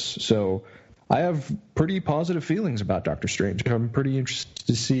Thanos. So I have pretty positive feelings about Doctor Strange. I'm pretty interested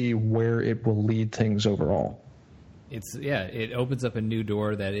to see where it will lead things overall. It opens up a new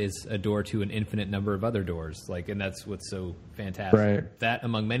door that is a door to an infinite number of other doors. And that's what's so fantastic. Right. That,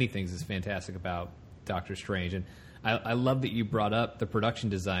 among many things, is fantastic about Doctor Strange. And I love that you brought up the production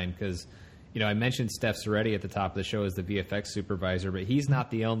design, because, I mentioned Steph Soretti at the top of the show as the VFX supervisor, but he's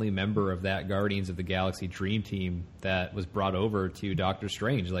not the only member of that Guardians of the Galaxy Dream Team that was brought over to Doctor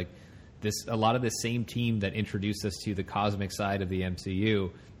Strange. A lot of the same team that introduced us to the cosmic side of the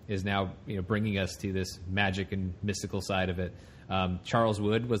MCU is now bringing us to this magic and mystical side of it. Charles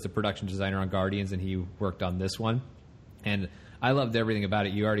Wood was the production designer on Guardians, and he worked on this one. And I loved everything about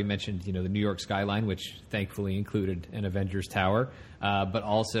it. You already mentioned the New York skyline, which thankfully included an Avengers Tower, but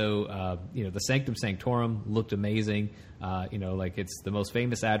also the Sanctum Sanctorum looked amazing. It's the most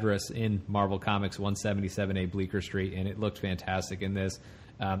famous address in Marvel Comics, 177A Bleecker Street, and it looked fantastic in this.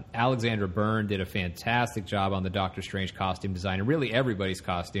 Alexandra Byrne did a fantastic job on the Doctor Strange costume design, and really everybody's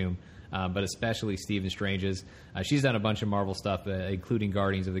costume, but especially Stephen Strange's. She's done a bunch of Marvel stuff, including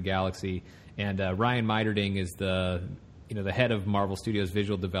Guardians of the Galaxy. And Ryan Meiderding is the head of Marvel Studios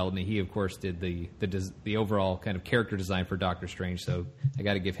visual development. He, of course, did the overall kind of character design for Doctor Strange, so I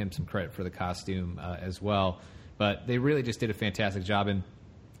got to give him some credit for the costume as well. But they really just did a fantastic job. And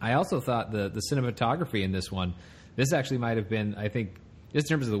I also thought the cinematography in this one, this actually might have been, I think, just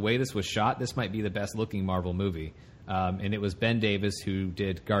in terms of the way this was shot, this might be the best looking Marvel movie. And it was Ben Davis who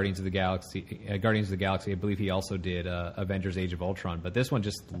did Guardians of the Galaxy. I believe he also did Avengers: Age of Ultron. But this one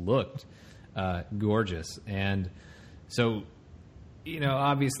just looked gorgeous. And so,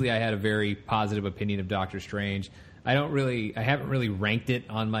 obviously, I had a very positive opinion of Doctor Strange. I haven't really ranked it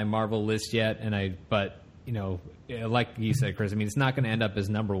on my Marvel list yet. But like you said, Chris, I mean, it's not going to end up as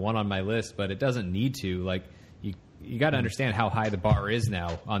number one on my list, but it doesn't need to. Like, you got to understand how high the bar is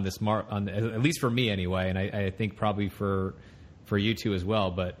now on this at least for me anyway, and I think probably for you too as well.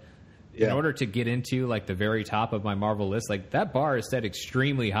 But in order to get into like the very top of my Marvel list, like that bar is set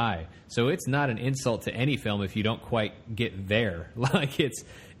extremely high. So it's not an insult to any film if you don't quite get there. Like it's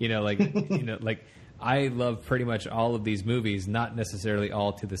like I love pretty much all of these movies, not necessarily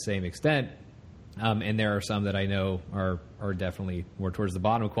all to the same extent. And there are some that I know are definitely more towards the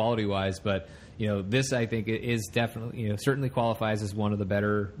bottom quality wise, but this I think is definitely certainly qualifies as one of the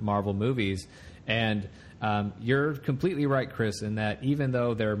better Marvel movies. And you're completely right, Chris, in that even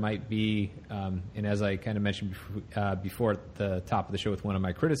though there might be, and as I kind of mentioned before at the top of the show with one of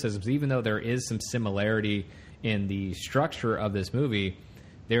my criticisms, even though there is some similarity in the structure of this movie,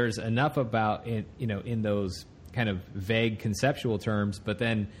 there's enough about in those kind of vague conceptual terms, but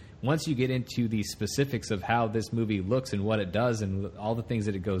then once you get into the specifics of how this movie looks and what it does and all the things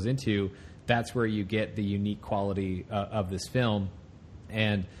that it goes into, that's where you get the unique quality of this film.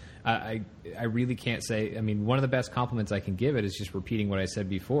 And I really can't say, I mean, one of the best compliments I can give it is just repeating what I said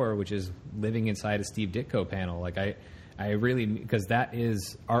before, which is living inside a Steve Ditko panel. Like I really, because that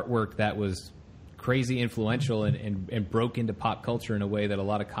is artwork that was crazy influential and broke into pop culture in a way that a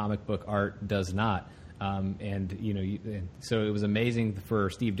lot of comic book art does not. So it was amazing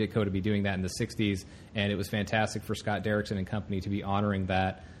for Steve Ditko to be doing that in the 60s, and it was fantastic for Scott Derrickson and company to be honoring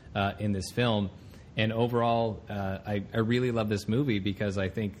that in this film. And overall, I really love this movie because I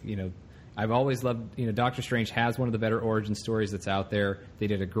think, I've always loved, Doctor Strange has one of the better origin stories that's out there. They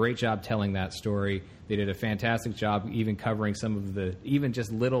did a great job telling that story. They did a fantastic job even covering some of the, even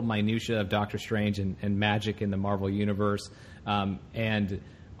just little minutia of Doctor Strange and magic in the Marvel Universe. And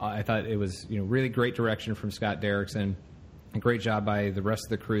I thought it was, really great direction from Scott Derrickson. A great job by the rest of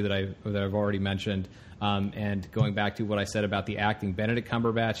the crew that I've already mentioned. And going back to what I said about the acting, Benedict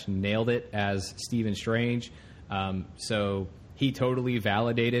Cumberbatch nailed it as Stephen Strange. So he totally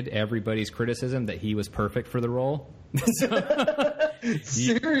validated everybody's criticism that he was perfect for the role.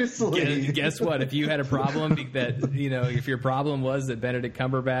 Seriously, guess what? If you had a problem that if your problem was that Benedict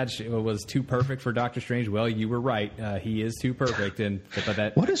Cumberbatch was too perfect for Doctor Strange, well, you were right. He is too perfect, but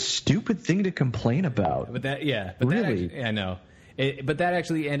that what a stupid thing to complain about. But that, really, that I know. But that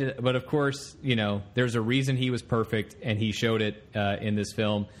actually ended. But of course, there's a reason he was perfect, and he showed it in this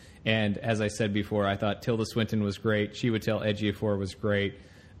film. And as I said before, I thought Tilda Swinton was great. Chiwetel Ejiofor was great.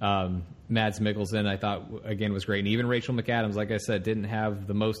 Mads Mikkelsen, I thought, again, was great. And even Rachel McAdams, like I said, didn't have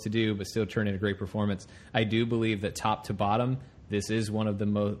the most to do, but still turned in a great performance. I do believe that top to bottom, this is one of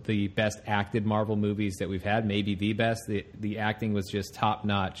the best acted Marvel movies that we've had, maybe the best. The acting was just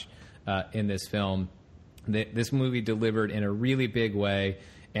top-notch in this film. This movie delivered in a really big way,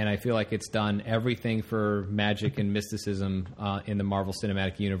 and I feel like it's done everything for magic and mysticism in the Marvel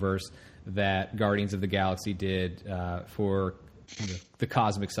Cinematic Universe that Guardians of the Galaxy did for the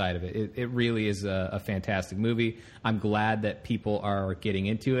cosmic side of it. It really is a fantastic movie. I'm glad that people are getting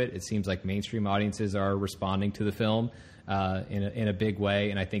into it. It seems like mainstream audiences are responding to the film in a big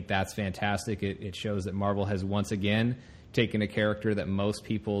way, and I think that's fantastic. It shows that Marvel has once again taken a character that most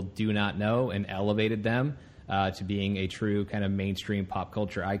people do not know and elevated them to being a true kind of mainstream pop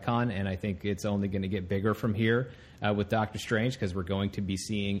culture icon, and I think it's only going to get bigger from here with Doctor Strange because we're going to be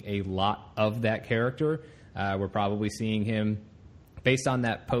seeing a lot of that character. We're probably seeing him based on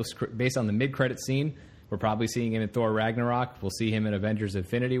the mid-credit scene. We're probably seeing him in Thor Ragnarok. We'll see him in Avengers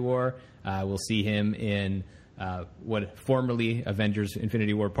Infinity War. We'll see him in what formerly Avengers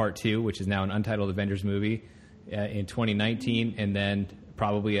Infinity War Part 2, which is now an untitled Avengers movie, in 2019, and then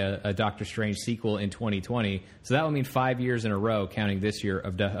probably a Doctor Strange sequel in 2020. So that will mean 5 years in a row, counting this year,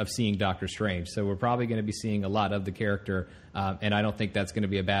 of seeing Doctor Strange. So we're probably going to be seeing a lot of the character, and I don't think that's going to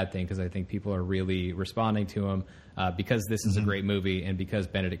be a bad thing because I think people are really responding to him because this is a great movie and because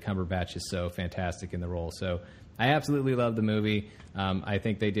Benedict Cumberbatch is so fantastic in the role. So I absolutely love the movie. I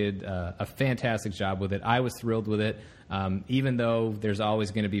think they did a fantastic job with it. I was thrilled with it, even though there's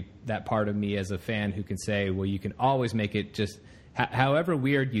always going to be that part of me as a fan who can say, well, you can always make it just however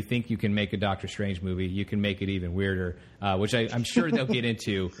weird you think you can make a Doctor Strange movie, you can make it even weirder, which I'm sure they'll get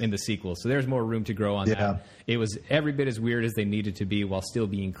into in the sequel. So there's more room to grow on that. It was every bit as weird as they needed to be while still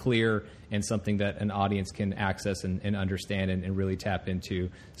being clear and something that an audience can access and understand and really tap into.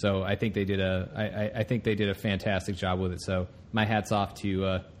 So I think they did a fantastic job with it. So my hat's off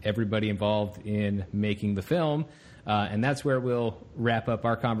to everybody involved in making the film. And that's where we'll wrap up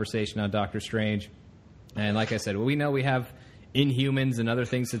our conversation on Doctor Strange. And like I said, we know we have Inhumans and other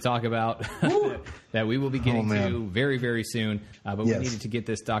things to talk about that we will be getting to very, very soon. But we needed to get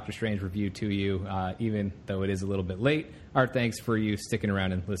this Doctor Strange review to you, even though it is a little bit late. Our thanks for you sticking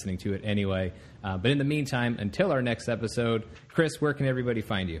around and listening to it anyway. But in the meantime, until our next episode, Chris, where can everybody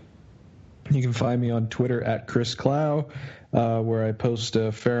find you? You can find me on Twitter at Chris Clow, where I post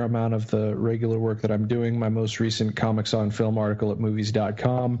a fair amount of the regular work that I'm doing. My most recent Comics on Film article at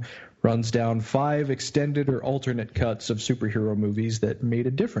movies.com runs down 5 extended or alternate cuts of superhero movies that made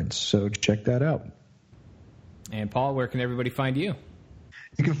a difference. So check that out. And Paul, where can everybody find you?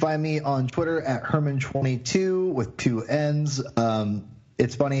 You can find me on Twitter at Hermann22 with 2 N's.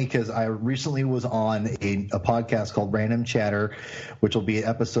 It's funny because I recently was on a podcast called Random Chatter, which will be an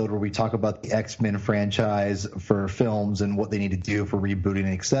episode where we talk about the X-Men franchise for films and what they need to do for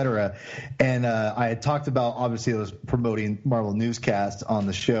rebooting, et cetera. And I had talked about, obviously, I was promoting Marvel Newscast on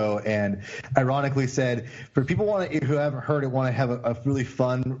the show, and ironically said, for people who haven't heard it, want to have a really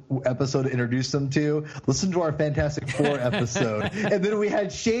fun episode to introduce them to, listen to our Fantastic Four episode. And then we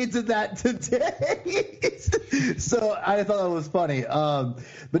had shades of that today. So I thought that was funny.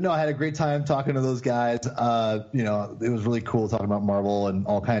 But no, I had a great time talking to those guys. It was really cool talking about Marvel and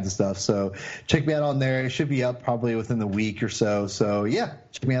all kinds of stuff. So check me out on there. It should be up probably within the week or so. So yeah,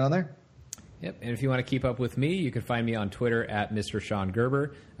 check me out on there. Yep, and if you want to keep up with me, you can find me on Twitter at Mr. Sean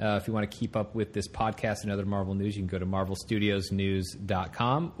Gerber. If you want to keep up with this podcast and other Marvel news, you can go to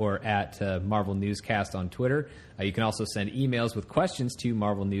marvelstudiosnews.com or at Marvel Newscast on Twitter. You can also send emails with questions to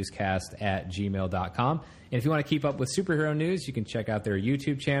marvelnewscast@gmail.com. And if you want to keep up with superhero news, you can check out their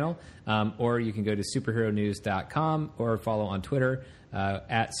YouTube channel, or you can go to superheronews.com or follow on Twitter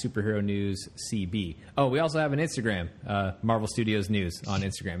at Superhero News CB. Oh, we also have an Instagram, Marvel Studios News on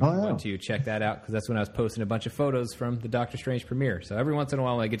Instagram. If you want to check that out, because that's when I was posting a bunch of photos from the Doctor Strange premiere. So every once in a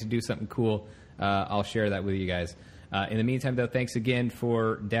while when I get to do something cool, I'll share that with you guys. In the meantime, though, thanks again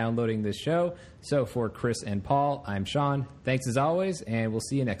for downloading this show. So for Chris and Paul, I'm Sean. Thanks as always, and we'll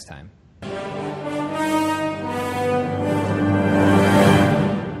see you next time.